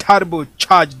 6 turbo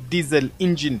charged diesel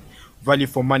engine value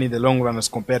for money in the long run as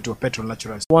compared to a petrol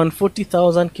natural?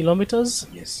 140,000 kilometers.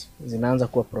 Yes. Zinaanza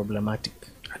kuwa problematic.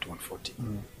 At 140.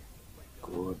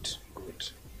 Good.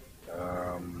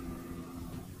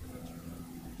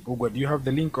 Ugo, do you have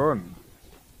the link on?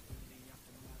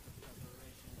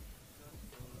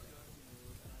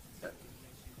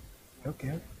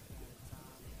 Okay.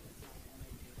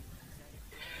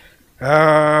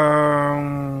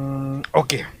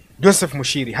 Okay. Joseph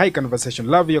Mushiri, hi conversation.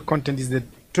 Love your content. Is the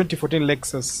 2014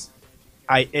 Lexus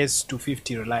IS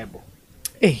 250 reliable?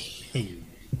 Hey.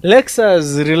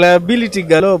 Lexus reliability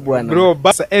galore bwana. Bro,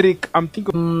 but Eric, I'm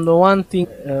thinking the one thing,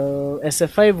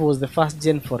 SF5 was the first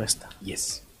gen Forester.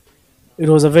 Yes. It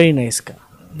was a very nice car,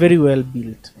 very well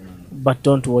built. But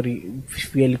don't worry,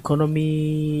 fuel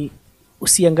economy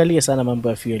usiangalie sana mambo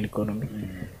ya fuel economy.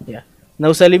 Yeah. Na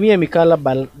usalimie Mikala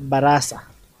Barasa.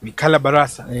 Mikala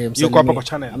Barasa. Yuko hapa kwa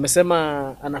channel.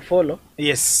 Amesema ana follow.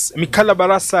 Yes. Mikala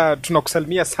Barasa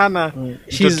tunakusalimia sana.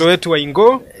 Mtoto wetu wa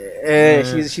Ingo.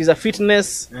 She's a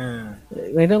fitness.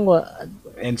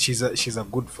 And she's a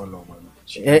good follower, man.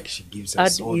 She gives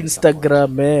us all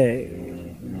Instagram.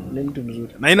 Ni mtu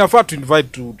mzuri. Na inafaa tu invite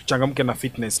tuchangamke na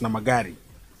fitness na magari.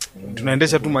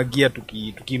 Tunaendesha tu magia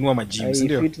tukiinua majims,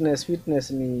 ndio.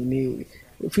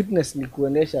 Fitness ni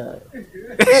kuendesha.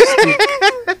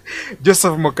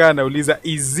 Joseph Mokana anauliza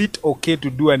is it okay to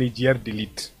do an EGR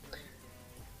delete?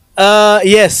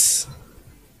 Yes.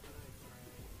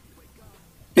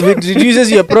 If it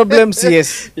reduces your problems,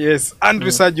 yes. Yes.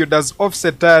 Andrew Sergio, does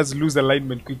offset tires lose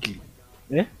alignment quickly?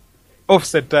 Yeah?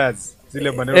 Offset tires.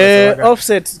 Zile maneno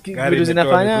offset vitu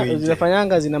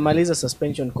zinafanyanga zinamaliza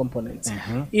suspension components.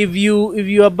 If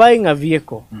you are buying a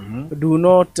vehicle, do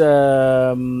not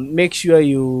make sure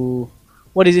you,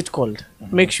 what is it called?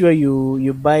 Make sure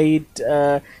you buy it,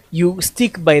 you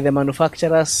stick by the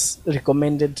manufacturer's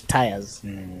recommended tires.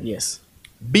 Yes.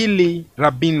 Billy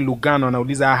Rabin Lugano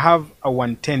anauliza I have a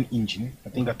 110 engine, I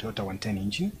think a Toyota 110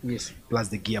 engine. Yes. Plus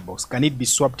the gearbox. Can it be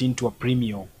swapped into a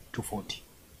Premio 240?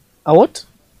 A what?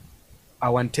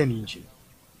 A 110 engine.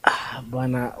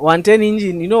 Bwana, 110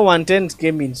 engine, you know 110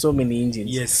 came in so many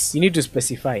engines. Yes. You need to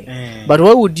specify. But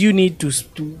why would you need to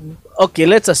okay,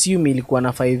 let's assume ilikuwa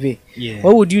na 5A. Yeah.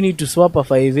 Why would you need to swap a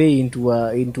 5A into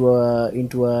a you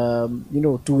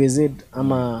know 2AZ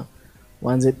ama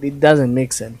 1Z? It doesn't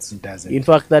make sense. It doesn't. In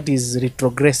fact, that is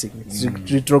retrogressive. It's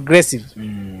retrogressive.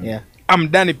 Yeah. I'm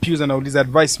Danny Pius anauliza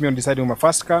advise me on deciding on my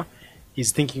first car.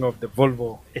 He's thinking of the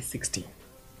Volvo S60.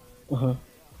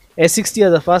 S60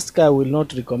 as a first car I will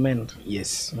not recommend.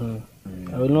 Yes.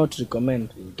 I will not recommend.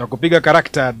 Takupiga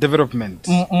character development.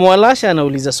 Mwalasha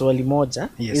anauliza swali moja.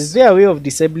 Yes. Is there a way of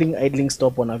disabling idling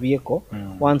stop on a vehicle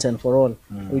once and for all?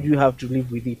 Or do you have to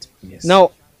live with it? Yes.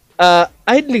 Now,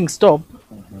 idling stop,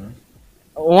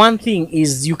 one thing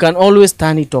is you can always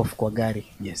turn it off kwa gari.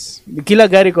 Yes. Kila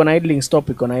gari kona idling stop,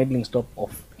 ikona idling stop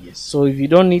off. Yes. So if you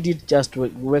don't need it, just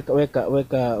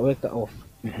weka off.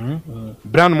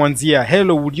 Brown Mwanzia,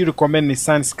 hello, would you recommend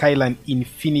Nissan Skyline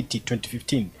Infinity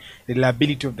 2015?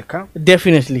 Reliability of the car?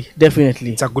 Definitely.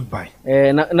 It's a good buy.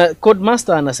 Na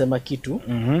Codemaster anasema kitu.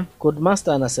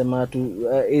 Codemaster anasema tu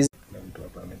is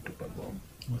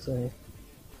sorry.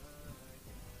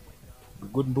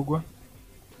 Good Mbugwa?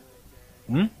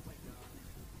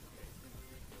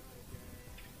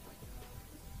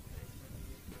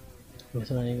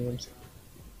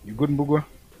 You good Mbugwa?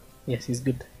 Yes, he's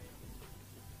good.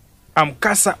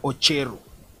 Amkasa Ochero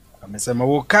amesema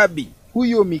Wokabi,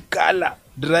 huyo Mikala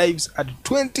drives at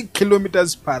 20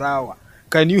 kilometers per hour.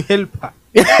 Can you help her?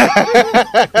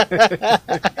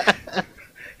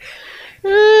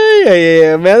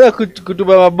 Yeah. Meanza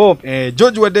kutuba mabomb.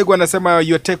 George Wadego anasema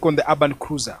your take on the urban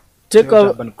cruiser.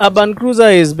 Urban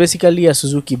cruiser is basically a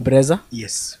Suzuki Brezza.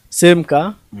 Yes. Same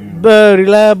car, but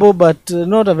reliable, but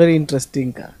not a very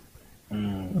interesting car.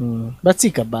 But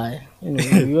si kabaya.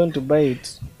 Anyway, you want to buy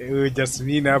it. We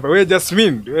Jasmine, I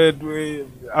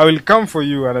will come for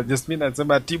you. And Jasmine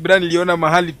anasema Tibra niliona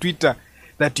mahali Twitter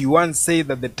that you once say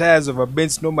that the tires of a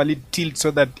Benz normally tilt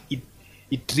so that it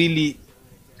really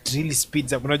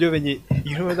speeds up. Unajua venye,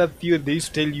 you know that theory they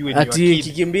used to tell you when you were a kid.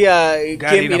 Kikimbia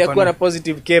came inakuwa na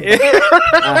positive cable.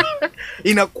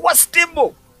 Inakuwa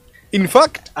stable. In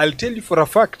fact, I'll tell you for a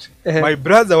fact, my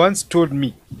brother once told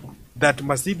me that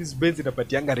Mercedes Benz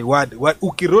inapatianga reward.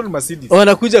 Ukiroll Mercedes,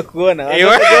 wanakuja kuona.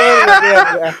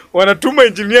 Wanatuma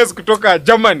engineers kutoka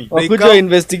Germany. Wakuja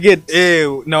investigate.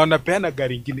 Na wanapeana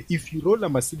gari ingine. If you roll a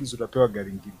Mercedes utapewa gari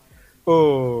ingine.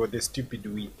 Oh, the stupid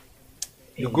we.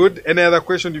 You good? Any other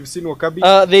question you've seen, Wakabi?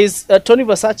 There is Tony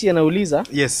Versace anauliza.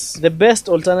 Yes. The best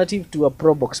alternative to a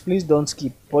Pro Box. Please don't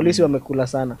skip. Polisi wamekula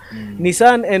sana.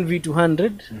 Nissan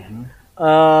NV200.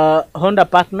 Honda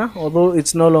Partner, although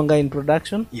it's no longer in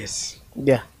production. Yes.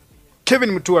 Yeah.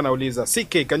 Kevin Mutua anauliza,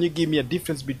 CK, can you give me a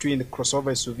difference between a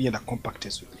crossover SUV and a compact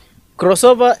SUV?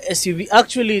 Crossover SUV,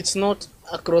 actually it's not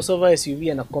a crossover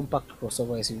SUV and a compact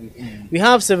crossover SUV. We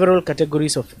have several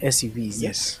categories of SUVs.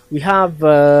 Yes. We have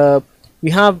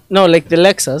no, like the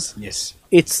Lexus. Yes.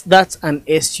 That's an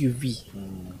SUV.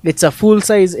 It's a full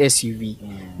size SUV.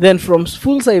 Then from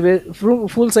full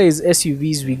size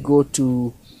SUVs we go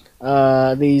to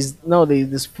there is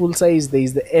this full size, there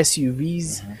is the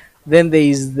SUVs, then there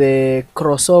is the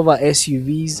crossover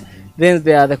SUVs, then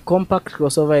there are the compact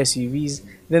crossover SUVs,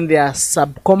 then there are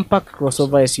subcompact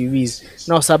crossover SUVs.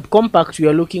 Now subcompact, we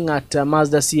are looking at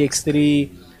Mazda CX-3,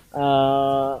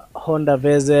 Honda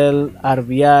Vezel,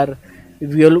 RVR.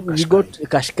 We got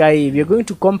Qashqai. If we are going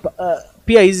to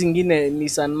pia hizi zingine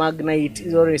Nissan Magnite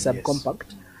is already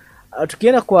subcompact.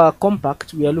 Tukienda kwa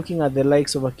compact, we are looking at the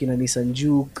likes of akina Nissan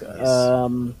Juke.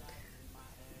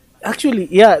 Actually,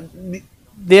 yeah,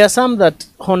 there are some that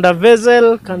Honda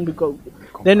Vezel can be.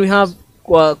 Then we have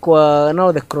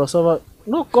now the crossover.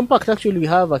 No, compact actually we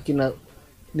have akina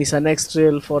Nissan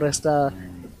X-Trail, Forester.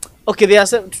 Okay, there are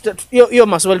your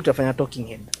maswali tutafanya talking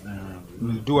head.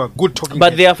 We'll do a good talking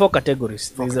but head. there are four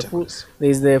categories. There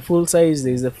is the full size,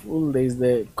 there is the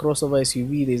crossover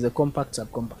SUV, there is the compact,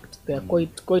 subcompact. There are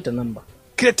quite a number.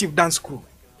 Creative Dance Crew.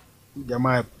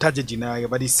 Jamaa taje jina yake,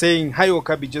 but he's saying, hi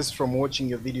Okabi, just from watching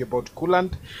your video about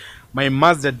coolant. My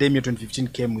Mazda Demio 2015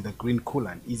 came with a green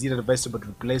coolant. Is it advisable to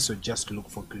replace or just look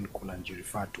for green coolant you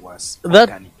refer to as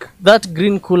organic? That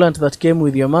green coolant that came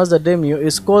with your Mazda Demio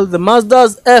is called the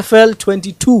Mazda's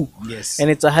FL22. Yes. And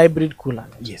it's a hybrid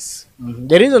coolant. Yes.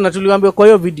 The reason that tuliwaambia kwa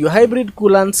hiyo video, hybrid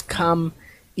coolants come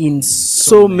in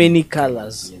so many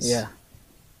colors. Yes. Yeah.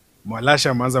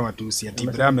 Mwalasha manza matusi ati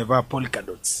Ibrahim amevaa polka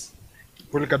dots.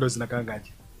 Polka dots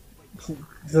inakangaje?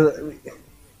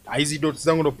 Hizi dots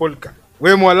zangu ndo polka.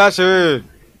 Wewe Mwalasha wewe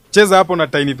cheza hapo na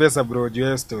tiny pesa bro, juu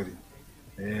ya story.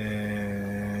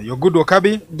 You're good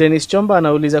Wakabi? Dennis Chomba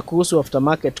anauliza kuhusu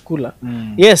aftermarket cooler.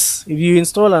 Yes, if you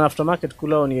install an aftermarket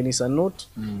cooler on your Nissan Note,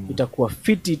 itakuwa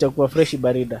fiti, itakuwa fresh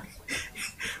barida.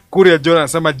 Kuria John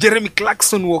anasema Jeremy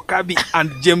Clarkson Wakabi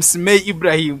and James May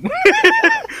Ibrahim.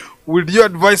 Would you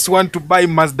advise one to buy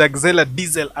Mazda Xela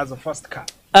diesel as a first car?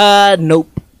 Nope.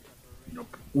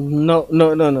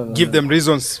 No. Give them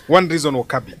reasons. One reason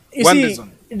Wakabi. Reason.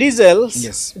 Diesels.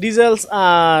 Yes. Diesels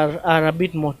are a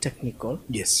bit more technical.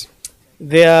 Yes.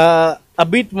 They are a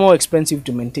bit more expensive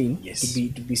to maintain. Yes.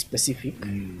 To be specific.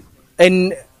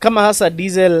 And kama hasa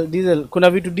diesel kuna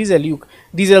vitu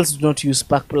diesels do not use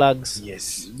spark plugs.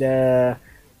 Yes.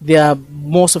 They are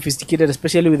more sophisticated,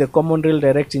 especially with the common rail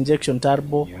direct injection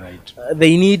turbo. You're right.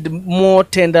 They need more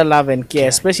tender love and care,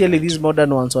 especially these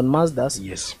modern ones on Mazdas.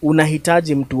 Yes.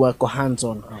 Unahitaji mtu wako hands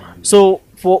on. So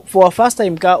for a first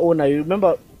time car owner, you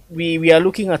remember we are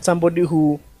looking at somebody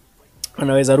who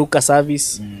anaweza ruka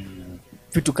service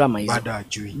vitu kama hizo.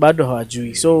 Bado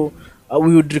hawajui. So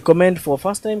we would recommend for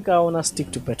first time car owners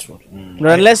stick to petrol.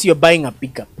 Unless you're buying a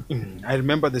pickup. I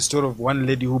remember the story of one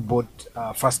lady who bought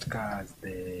first car,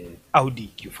 the Audi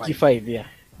Q5. Q5, yeah.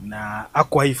 Na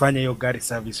hakuwa ifanya hiyo gari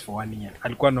service for 1 year.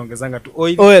 Alikuwa anaongezanga tu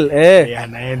oil.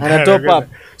 Ana top up.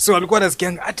 So alikuwa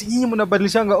anasikianga ati nyinyi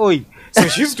mnabadilishanga oil. So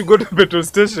she used to go to petrol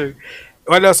station.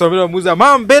 Wale wasomela muza,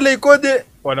 "Mama mbele ikoje?"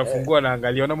 Wanafungua na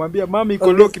angalia. Wanamwambia, "Mama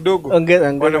iko low kidogo."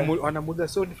 Wanamuuliza,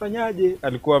 "So nifanyaje?"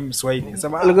 Alikuwa Mswahili.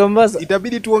 Akasema,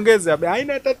 "Itabidi tuongeze."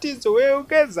 "Haina tatizo, wewe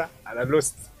ongeza." Ana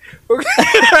lost.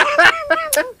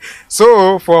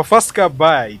 So for a first car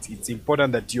buy, it's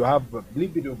important that you have a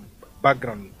little bit of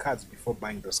background in cars before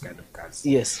buying those kind of cars.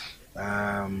 Yes.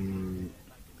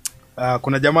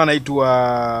 Kuna jamaa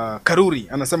anaitwa Karuri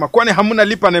anasema kwani hamuna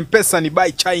lipa na M-Pesa ni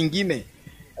buy chai ingine?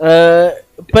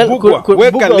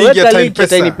 Weka link ya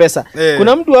Tiny Pesa.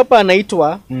 Kuna mtu hapa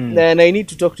anaitwa and I need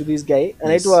to talk to this guy.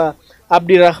 Anaitwa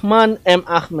Abdirahman M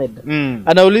Ahmed.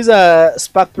 Anauliza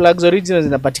spark plugs original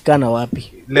zinapatikana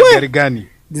wapi? Le gari gani?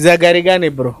 Za gari gani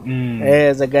bro?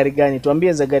 Za gari gani?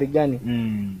 Tuambie za gari gani?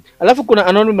 Alafu kuna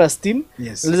anonymous team.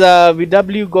 Za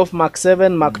VW Golf Mark 7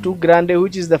 Mark 2 Grande,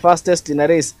 which is the fastest in a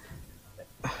race.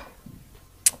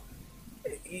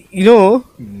 You know,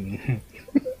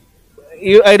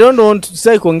 I don't want to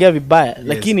say kuongea vibaya,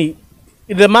 lakini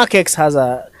the Mark X has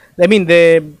I mean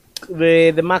the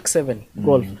Mark 7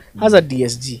 Golf has a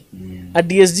DSG. A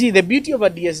DSG, the beauty of a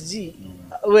DSG,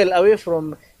 well, away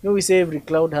from, we say every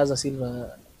cloud has a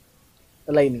silver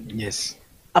lining. Yes.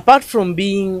 Apart from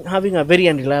having a very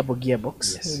unreliable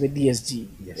gearbox, the DSG,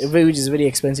 which is very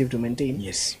expensive to maintain.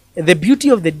 Yes. The beauty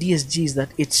of the DSG is that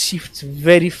it shifts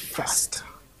very fast.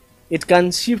 It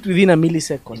can shift within a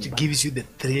millisecond. It gives you the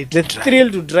thrill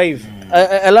to drive.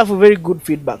 I love very good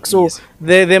feedback. So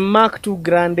the Mark 2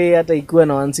 Grande hata ikiwa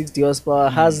na 160 horsepower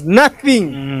has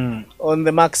nothing on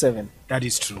the Mark 7. That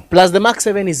is true. Plus the Mark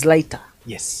 7 is lighter.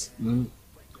 Yes.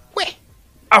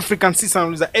 African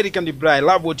Sister Eric and Ibra, I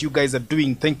love what you guys are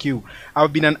doing. Thank you.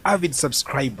 I've been an avid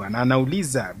subscriber. Na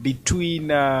nauliza between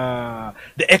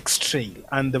the X-Trail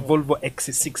and the Volvo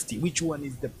XC60, which one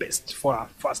is the best for a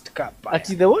fast car?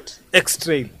 Actually, the what?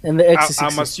 X-Trail. And the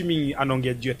XC60. I'm assuming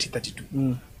anaongea juu ya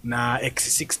T32. Na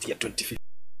XC60 ya 2050.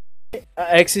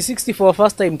 XC60 for a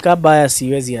first time car buyer,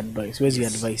 siwezi advice.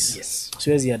 Yes.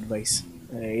 Siwezi advice.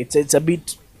 It's a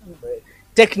bit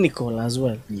technical as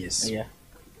well. Yes. Yeah.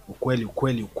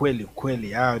 Ukweli.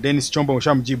 Dennis Chomba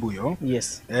ushamjibu hiyo.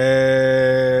 Yes.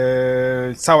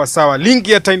 Sawa. Link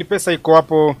ya Tiny Pesa iko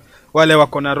hapo. Wale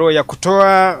wako na roho ya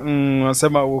kutoa,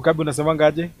 wanasema ukabi unasemanga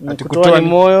aje? Ati kutoa ni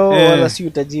moyo wala si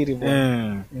utajiri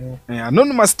bwana.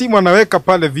 Anonymous team anaweka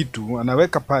pale vitu,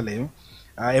 anaweka pale.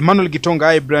 Emmanuel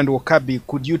Gitonga, Brand Wakabi,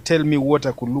 could you tell me what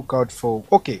I could look out for?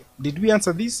 Okay, did we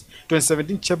answer this?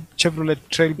 2017 Chevrolet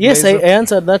Trailblazer. Yes, I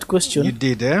answered that question. You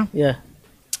did, eh? Yeah.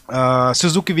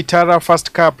 Suzuki Vitara,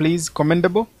 fast car, please.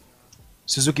 Commendable.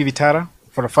 Suzuki Vitara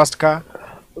for a fast car.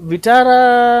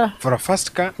 Vitara for a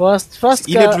fast car. Fast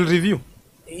car. Ile to review.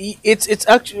 It's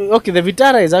actually okay. The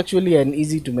Vitara is actually an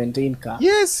easy to maintain car.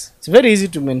 Yes, it's very easy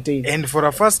to maintain. And for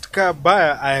a fast car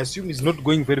buyer, I assume it's not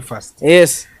going very fast.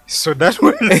 Yes. So that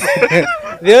one is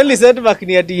the only setback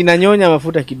ni ati inanyonya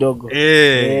mafuta kidogo.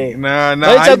 Na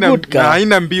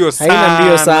haina mbio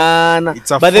sana.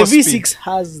 But the V6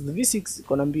 has the V6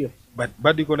 iko na mbio.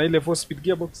 But iko na ile 4-speed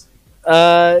gearbox.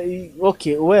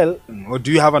 Okay, well. Or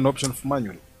do you have an option for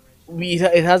manual?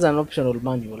 It has an optional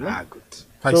manual. Good.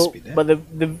 5-speed. But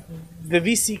the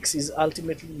V6 is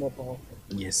ultimately more powerful.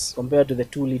 Yes. Compared to the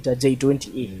 2-liter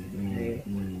J20A.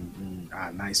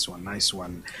 Nice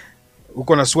one.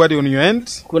 Uko na swali on your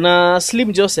end? Kuna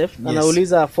Slim Joseph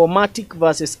anauliza Formatic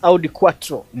versus Audi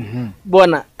Quattro.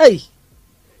 Bwana,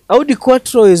 Audi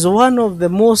Quattro is one of the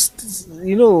most,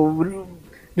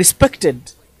 respected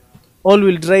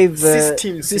all-wheel drive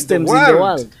systems in the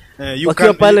world.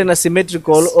 Wakiwa pale na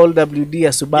symmetrical all-WD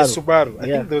ya Subaru. Subaru. I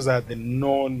think those are the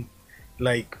known,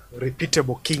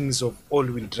 repeatable kings of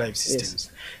all-wheel drive systems.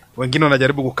 Yes. Wengine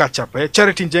wanajaribu kukatch up.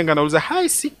 Charity Njenga anauliza, hi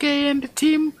CK and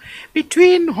team,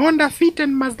 between Honda Fit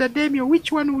and Mazda Demio,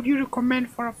 which one would you recommend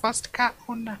for a fast car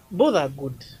owner? Both are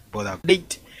good.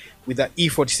 Date with the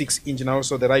E46 engine,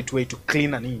 also the right way to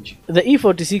clean an engine. The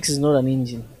E46 is not an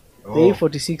engine. The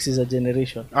E46 is a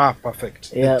generation.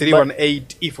 Perfect. The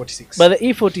 318 E46. But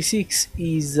the E46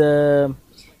 is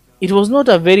it was not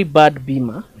a very bad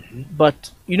Beamer.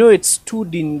 But it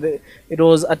stood it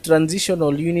was a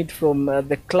transitional unit from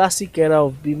the classic era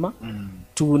of Beamer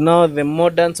to now the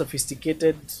modern,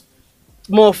 sophisticated,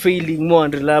 more failing, more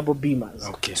unreliable Beamers.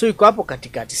 Okay. So iko hapo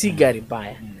katikati, si gari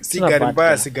mbaya. Si gari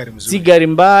mbaya, si gari mzuri. Si gari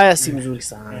mbaya, si mzuri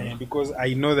sana. Because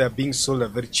I know they are being sold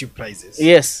at very cheap prices.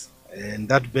 Yes. And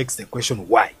that begs the question,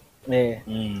 why?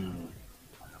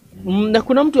 Na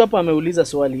kuna mtu hapa ameuliza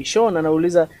swali. Sean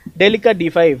anauliza Delica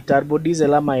D5 turbo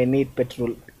diesel ama N8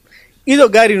 petrol. Hizo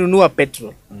gari nunua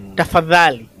petrol.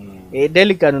 Tafadhali.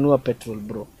 Delica nunua petrol,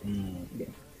 bro.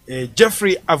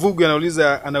 Jeffrey Avugu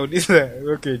anauliza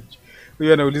okay.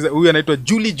 Huyu anaitwa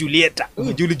Julie Julieta.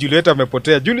 Julie Julieta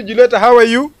amepotea. Julie Julieta, how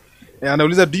are you?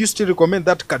 Anauliza, do you still recommend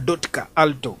that Kadotka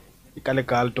Alto?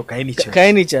 Ikaleka Alto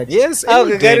kaini charge. Yes.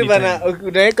 Gari bana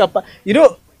unaweka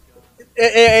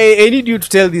I need you to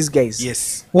tell these guys.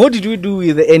 Yes. What did we do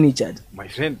with the any charge? My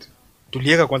friend,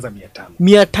 tulieka kwanza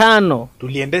 500.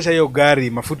 Tuliendesha hiyo gari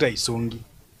mafuta isongi.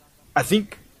 I think,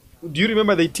 do you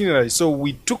remember the itinerary? So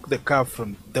we took the car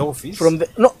from the office.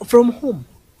 From home.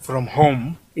 from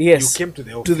home. Yes. You came to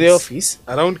the office. To the office.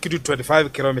 Around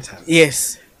 25 kilometers.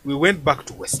 Yes. We went back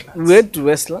to Westlands. We went to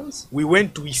Westlands. We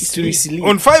went to Eastleigh. Eastleigh.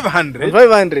 On 500. On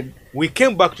 500. We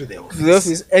came back to the office. To the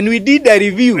office. And we did a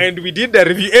review. And we did the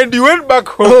review. And you went back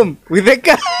home. With the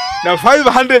car. Now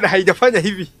 500 haijafanya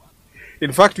hivi.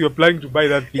 In fact, we are planning to buy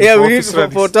that thing. Yeah, we need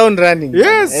for town running.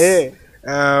 Yes. Yeah.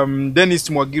 Dennis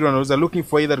Mwagiru and I was looking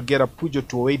for either to get a Peugeot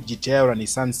 208 GTI or a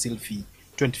Nissan Sylphy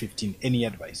 2015. Any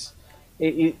advice?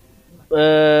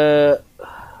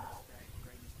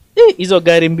 Hizo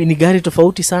gari ni gari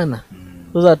tofauti sana.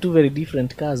 Those are two very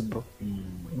different cars, bro.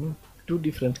 Two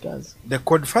different cars. The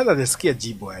Codfather jasikia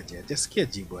jibu aje. Jasikia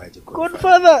jibu aje.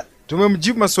 Codfather.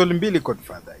 Tumemjibu maswali mbili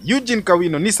Codfather. Eugene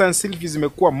Kawino, Nissan Sylphy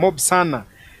zimekuwa mob sana.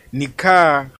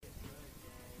 Nikaa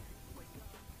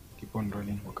keep on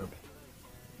rolling.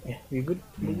 Yeah, we good.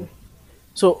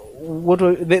 So what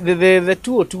the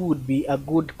 202 would be a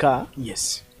good car.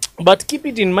 Yes. But keep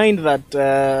it in mind that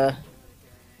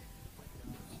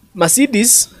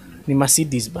Mercedes ni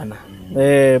Mercedes bana.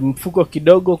 Mfuko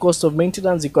kidogo, cost of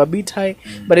maintenance iko a bit high,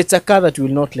 but it's a car that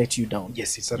will not let you down.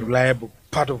 Yes, it's a reliable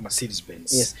part of Mercedes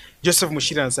Benz. Yes. Joseph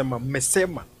Mushiri anasema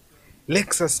mmesema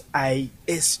Lexus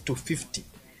IS 250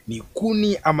 ni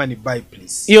kuni ama ni buy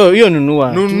please. Hiyo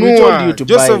nunua. We told you to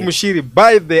Joseph buy. Mushiri,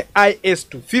 buy the IS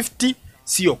 250,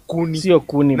 sio kuni. Sio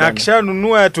kuni na kisha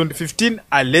nunua ya 2015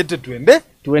 alete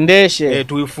tuendeshe.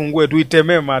 Tuifungue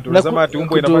tuitemema tunasema ati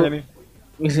umbo inafanya nini?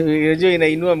 Unajua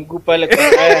inainua mguu pale kwa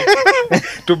haya.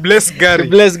 To bless gari. To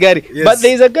bless gari. Yes. But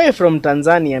there is a guy from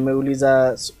Tanzania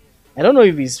ameuliza, I don't know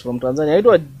if he's from Tanzania.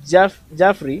 Anaitwa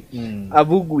Jaffrey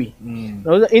Abugwi.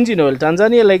 Now engine oil,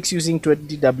 Tanzania likes using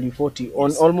 20W40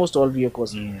 on almost all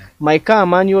vehicles. My car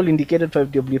manual indicated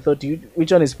 5W30.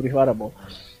 Which one is preferable?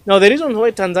 Now the reason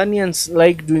why Tanzanians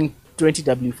like doing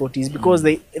 20W40 is because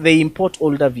they import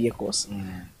older vehicles.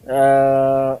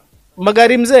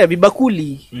 Magari mzee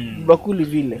vibakuli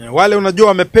vile. Wale unajua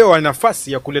wamepewa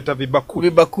nafasi ya kuleta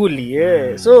vibakuli.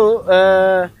 Yeah. So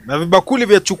na vibakuli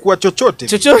vya chukua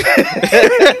chochote.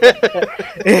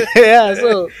 Yeah,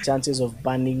 so chances of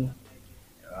burning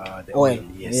the oil.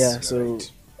 Yes. Yeah, so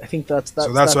right. I think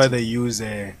that's why they use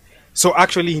so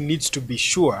actually he needs to be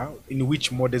sure in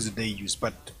which models they use,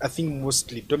 but I think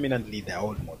mostly dominantly the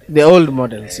old models. The old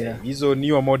models, yeah. Hizo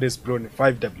newer models bro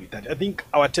 5W30. I think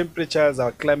our temperatures,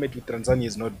 our climate with Tanzania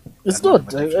is not. It's not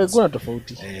kuna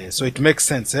tofauti. So it makes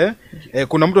sense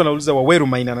kuna mtu anauliza Waweru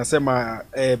Maina anasema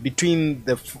between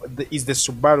is the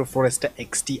Subaru Forester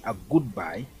XT a good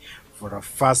buy for a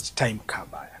first time car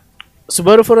buyer?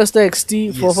 Subaru Forester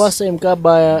XT for first time car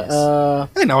buyer.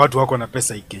 Na watu wako na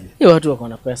pesa hii Kenya. Watu wako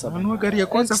na pesa. Wanunua gari ya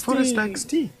kwanza Forester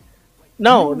XT.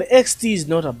 Now the XT is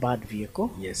not a bad vehicle.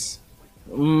 Yes.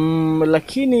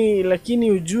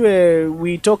 Lakini ujue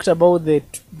we talked about the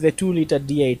 2-liter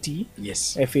DIT.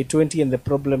 Yes. FA20 and the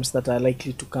problems that are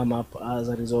likely to come up as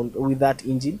a result with that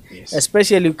engine. Yes.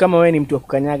 Especially kama wewe ni mtu wa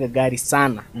kukanyaga gari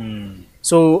sana.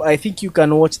 So I think you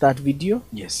can watch that video.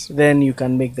 Yes. Then you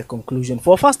can make the conclusion.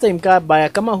 For first time car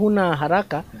buyer, kama huna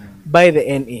haraka, buy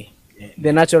the NA.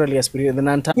 The naturally aspirated, the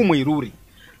non Iruri.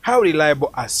 How reliable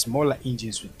are smaller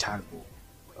engines with turbo?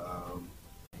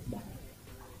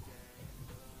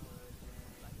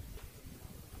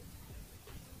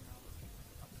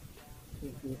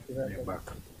 They're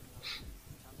back.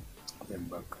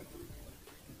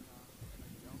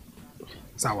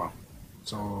 Sawa.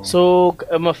 So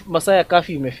masaa ya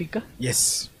kafi imefika.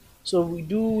 Yes. So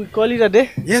we call it a day?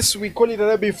 Yes, we call it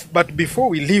a day, but before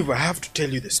we leave, I have to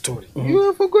tell you the story. You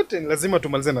have forgotten. Lazima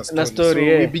tumalize na story.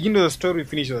 So we begin with the story, we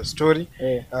finish with the story.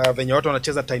 Venye watu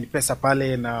wanacheza Tiny Pesa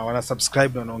pale na wana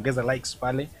subscribe na wanaongeza likes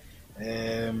pale.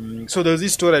 So there was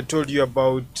this story I told you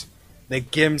about the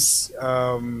games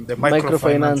the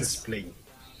microfinance is playing.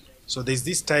 So there's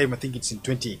this time, I think it's in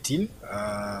 2018,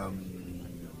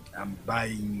 I'm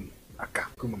buying a car.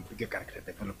 Character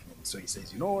development. So he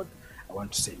says, you know what? I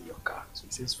want to sell your car. So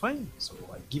he says, fine. So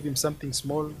I give him something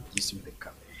small, gives him the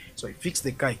car. So I fix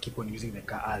the car, I keep on using the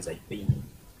car as I pay him.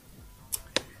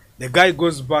 The guy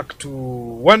goes back to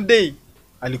one day,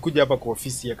 alikuja hapa kwa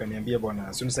ofisi akaniambia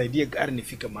bwana, so nisaidie gari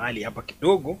nifike mahali hapa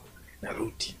kidogo na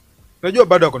rudi. Unajua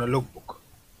bado ako na logbook.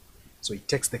 So he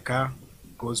takes the car, he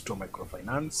goes to a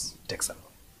microfinance, takes a loan.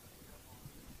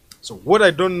 So what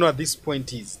I don't know at this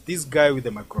point is this guy with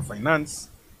the microfinance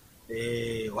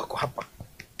wako hapa.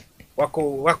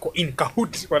 Wako in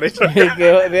cahoots.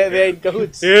 They're in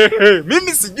cahoots.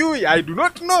 Mimi sijui, I do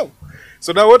not know.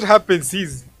 So now what happens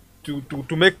is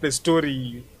to make the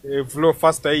story flow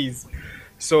faster is,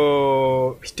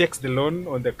 so he takes the loan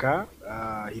on the car,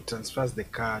 he transfers the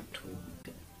car to,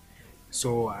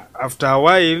 so after a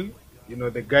while you know,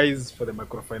 the guys for the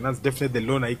microfinance, definitely the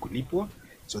loan haikulipwa,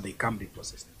 so they come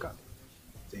repossess the car.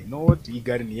 Say, you know what, hii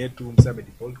gari ni yetu, msame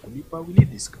default kulipa, we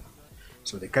need this car.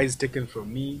 So the car is taken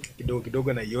from me, kidogo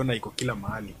kidogo na iona iko kila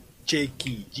mahali.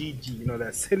 Cheki, Gigi, you know,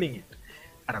 they're selling it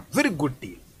at a very good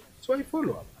deal. So I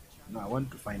follow up. Now I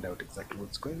want to find out exactly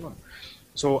what's going on.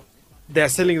 So they're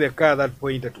selling the car at that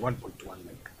point at 1.1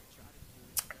 lakh.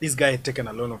 This guy had taken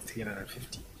a loan of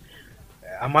 350.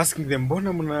 I'm asking them,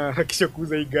 mbona mnaharakisha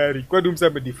kuuza hii gari? Kwa nini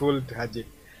msame default haje?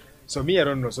 So me, I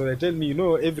don't know. So they tell me, you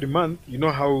know, every month, you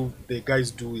know how the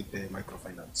guys do with the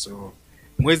microfinance. So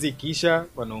mwezi ikiisha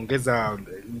wanaongeza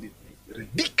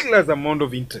ridiculous amount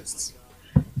of interest.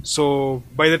 So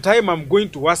by the time I'm going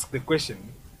to ask the question,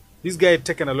 this guy had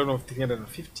taken a loan of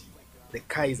 350. The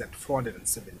car is at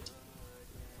 470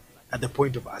 at the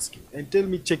point of asking. And tell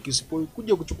me, check isipo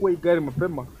kuja kuchukua hii gari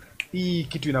mapema, hii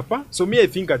kitu inapa. So me, I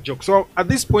think a joke. So at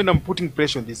this point, I'm putting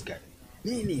pressure on this guy.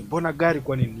 Nini mbona gari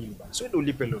kwa nini bana? So ndio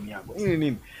ulipe loan yako.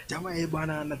 Nini jamaa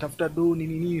bana natafuta do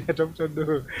nini natafuta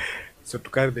do. So to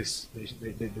carry this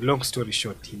the long story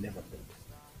short, he never paid.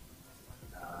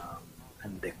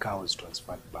 And the car was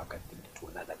transferred back, I think, to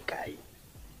another guy.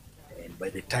 And by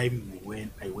the time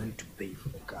I went to pay for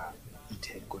the car, it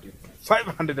had got into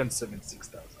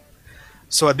 576,000.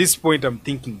 So at this point, I'm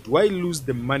thinking, do I lose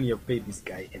the money I paid this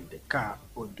guy and the car,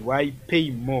 or do I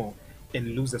pay more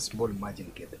and lose a small margin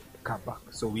and get the car back?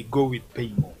 So we go with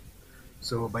pay more.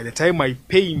 So by the time I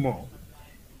pay more,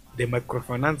 the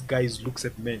microfinance guys looks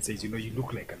at me and says, you know, you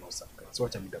look like an awesome guy. So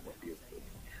what I'm doing.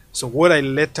 So what I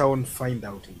later on find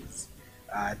out is,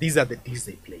 these are the deals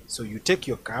they play. So you take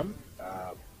your car,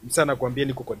 msana kuambia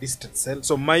niko kwa distressed sell.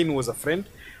 So mine was a friend,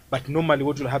 but normally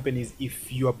what will happen is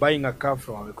if you are buying a car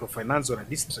from a microfinance or a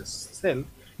distressed sell,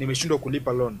 nimeshindwa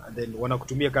kulipa loan, and then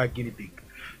wanakutumia kaa guinea pig.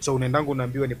 So unaendanga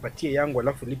unaambiwa nipatie yangu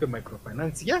alafu lipe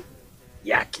microfinance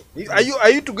yake.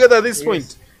 Are you together at this yes.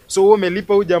 point? So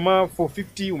umelipa huyu jamaa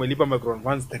 450, umelipa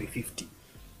microfinance 350.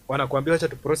 Wanakuambia acha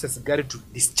to process gari to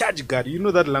discharge gari. You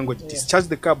know that language. Yeah. Discharge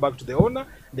the car back to the owner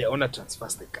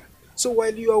transfers the car. So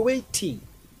while you are waiting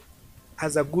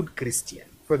as a good Christian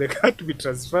for the car to be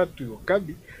transferred to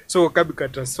Okabi, so Okabi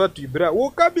can transfer to Ibra,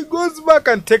 Okabi goes back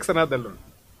and takes another loan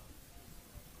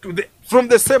from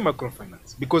the same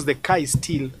microfinance, because the car is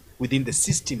still within the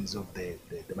systems of the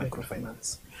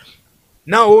microfinance.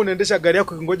 Now unaendesha gari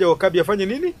yako kingoja Okabi afanye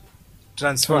nini?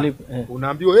 Transfer.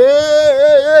 Unaambiwa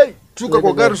hey shuka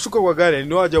kwa gari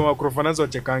ni waje microfinance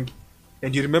wachekangi.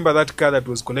 And you remember that car that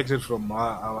was collected from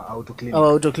our auto clinic?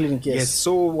 Our auto clinic, yes. Yes,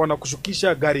 so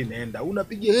wanakushukisha gari inaenda.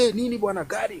 Unapigia nini bwana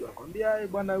gari? Wanakuambia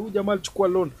bwana huyu jamaa alichukua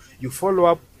loan. You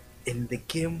follow up and the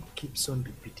game keeps on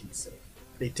repeating itself.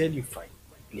 They tell you fine.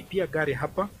 Lipia gari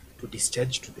hapa to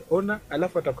discharge to the owner,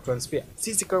 alafu atakutransfer.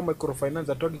 Sisi kama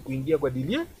microfinance hatuaki kuingia kwa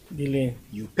delay.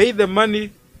 You pay the money,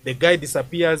 the guy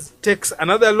disappears, takes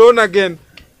another loan again,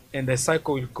 and the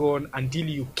cycle will go on until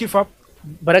you keep up.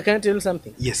 But I can tell you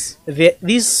something. Yes.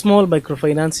 These small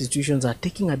microfinance institutions are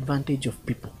taking advantage of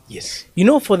people. Yes. You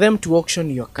know, for them to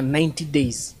auction your 90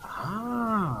 days.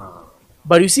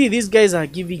 But you see, these guys are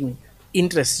giving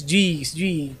interest,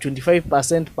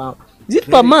 25% per... Is it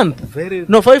per month?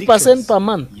 No, 5% per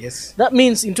month. Yes. That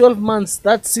means in 12 months,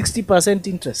 that's 60%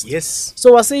 interest. Yes.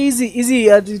 So I say easy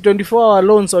at 24-hour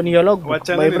loans on your logbook.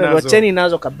 Wacheni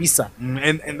nazo kabisa.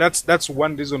 And that's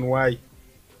one reason why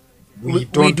we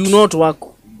do not work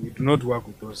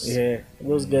with those. Yeah,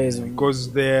 those guys.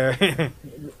 Because they're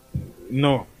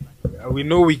no. We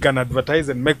know we can advertise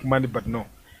and make money, but no.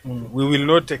 We will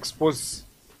not expose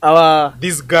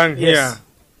this gang here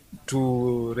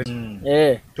to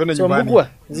so mbugua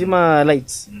zima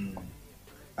lights.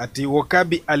 Ati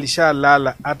Okabi alisha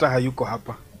lala hata hayuko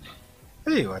hapa.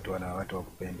 Hey, watu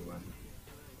wakupenda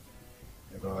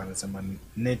bwana. Wanasema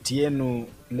net yenu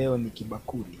leo ni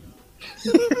kibakuli.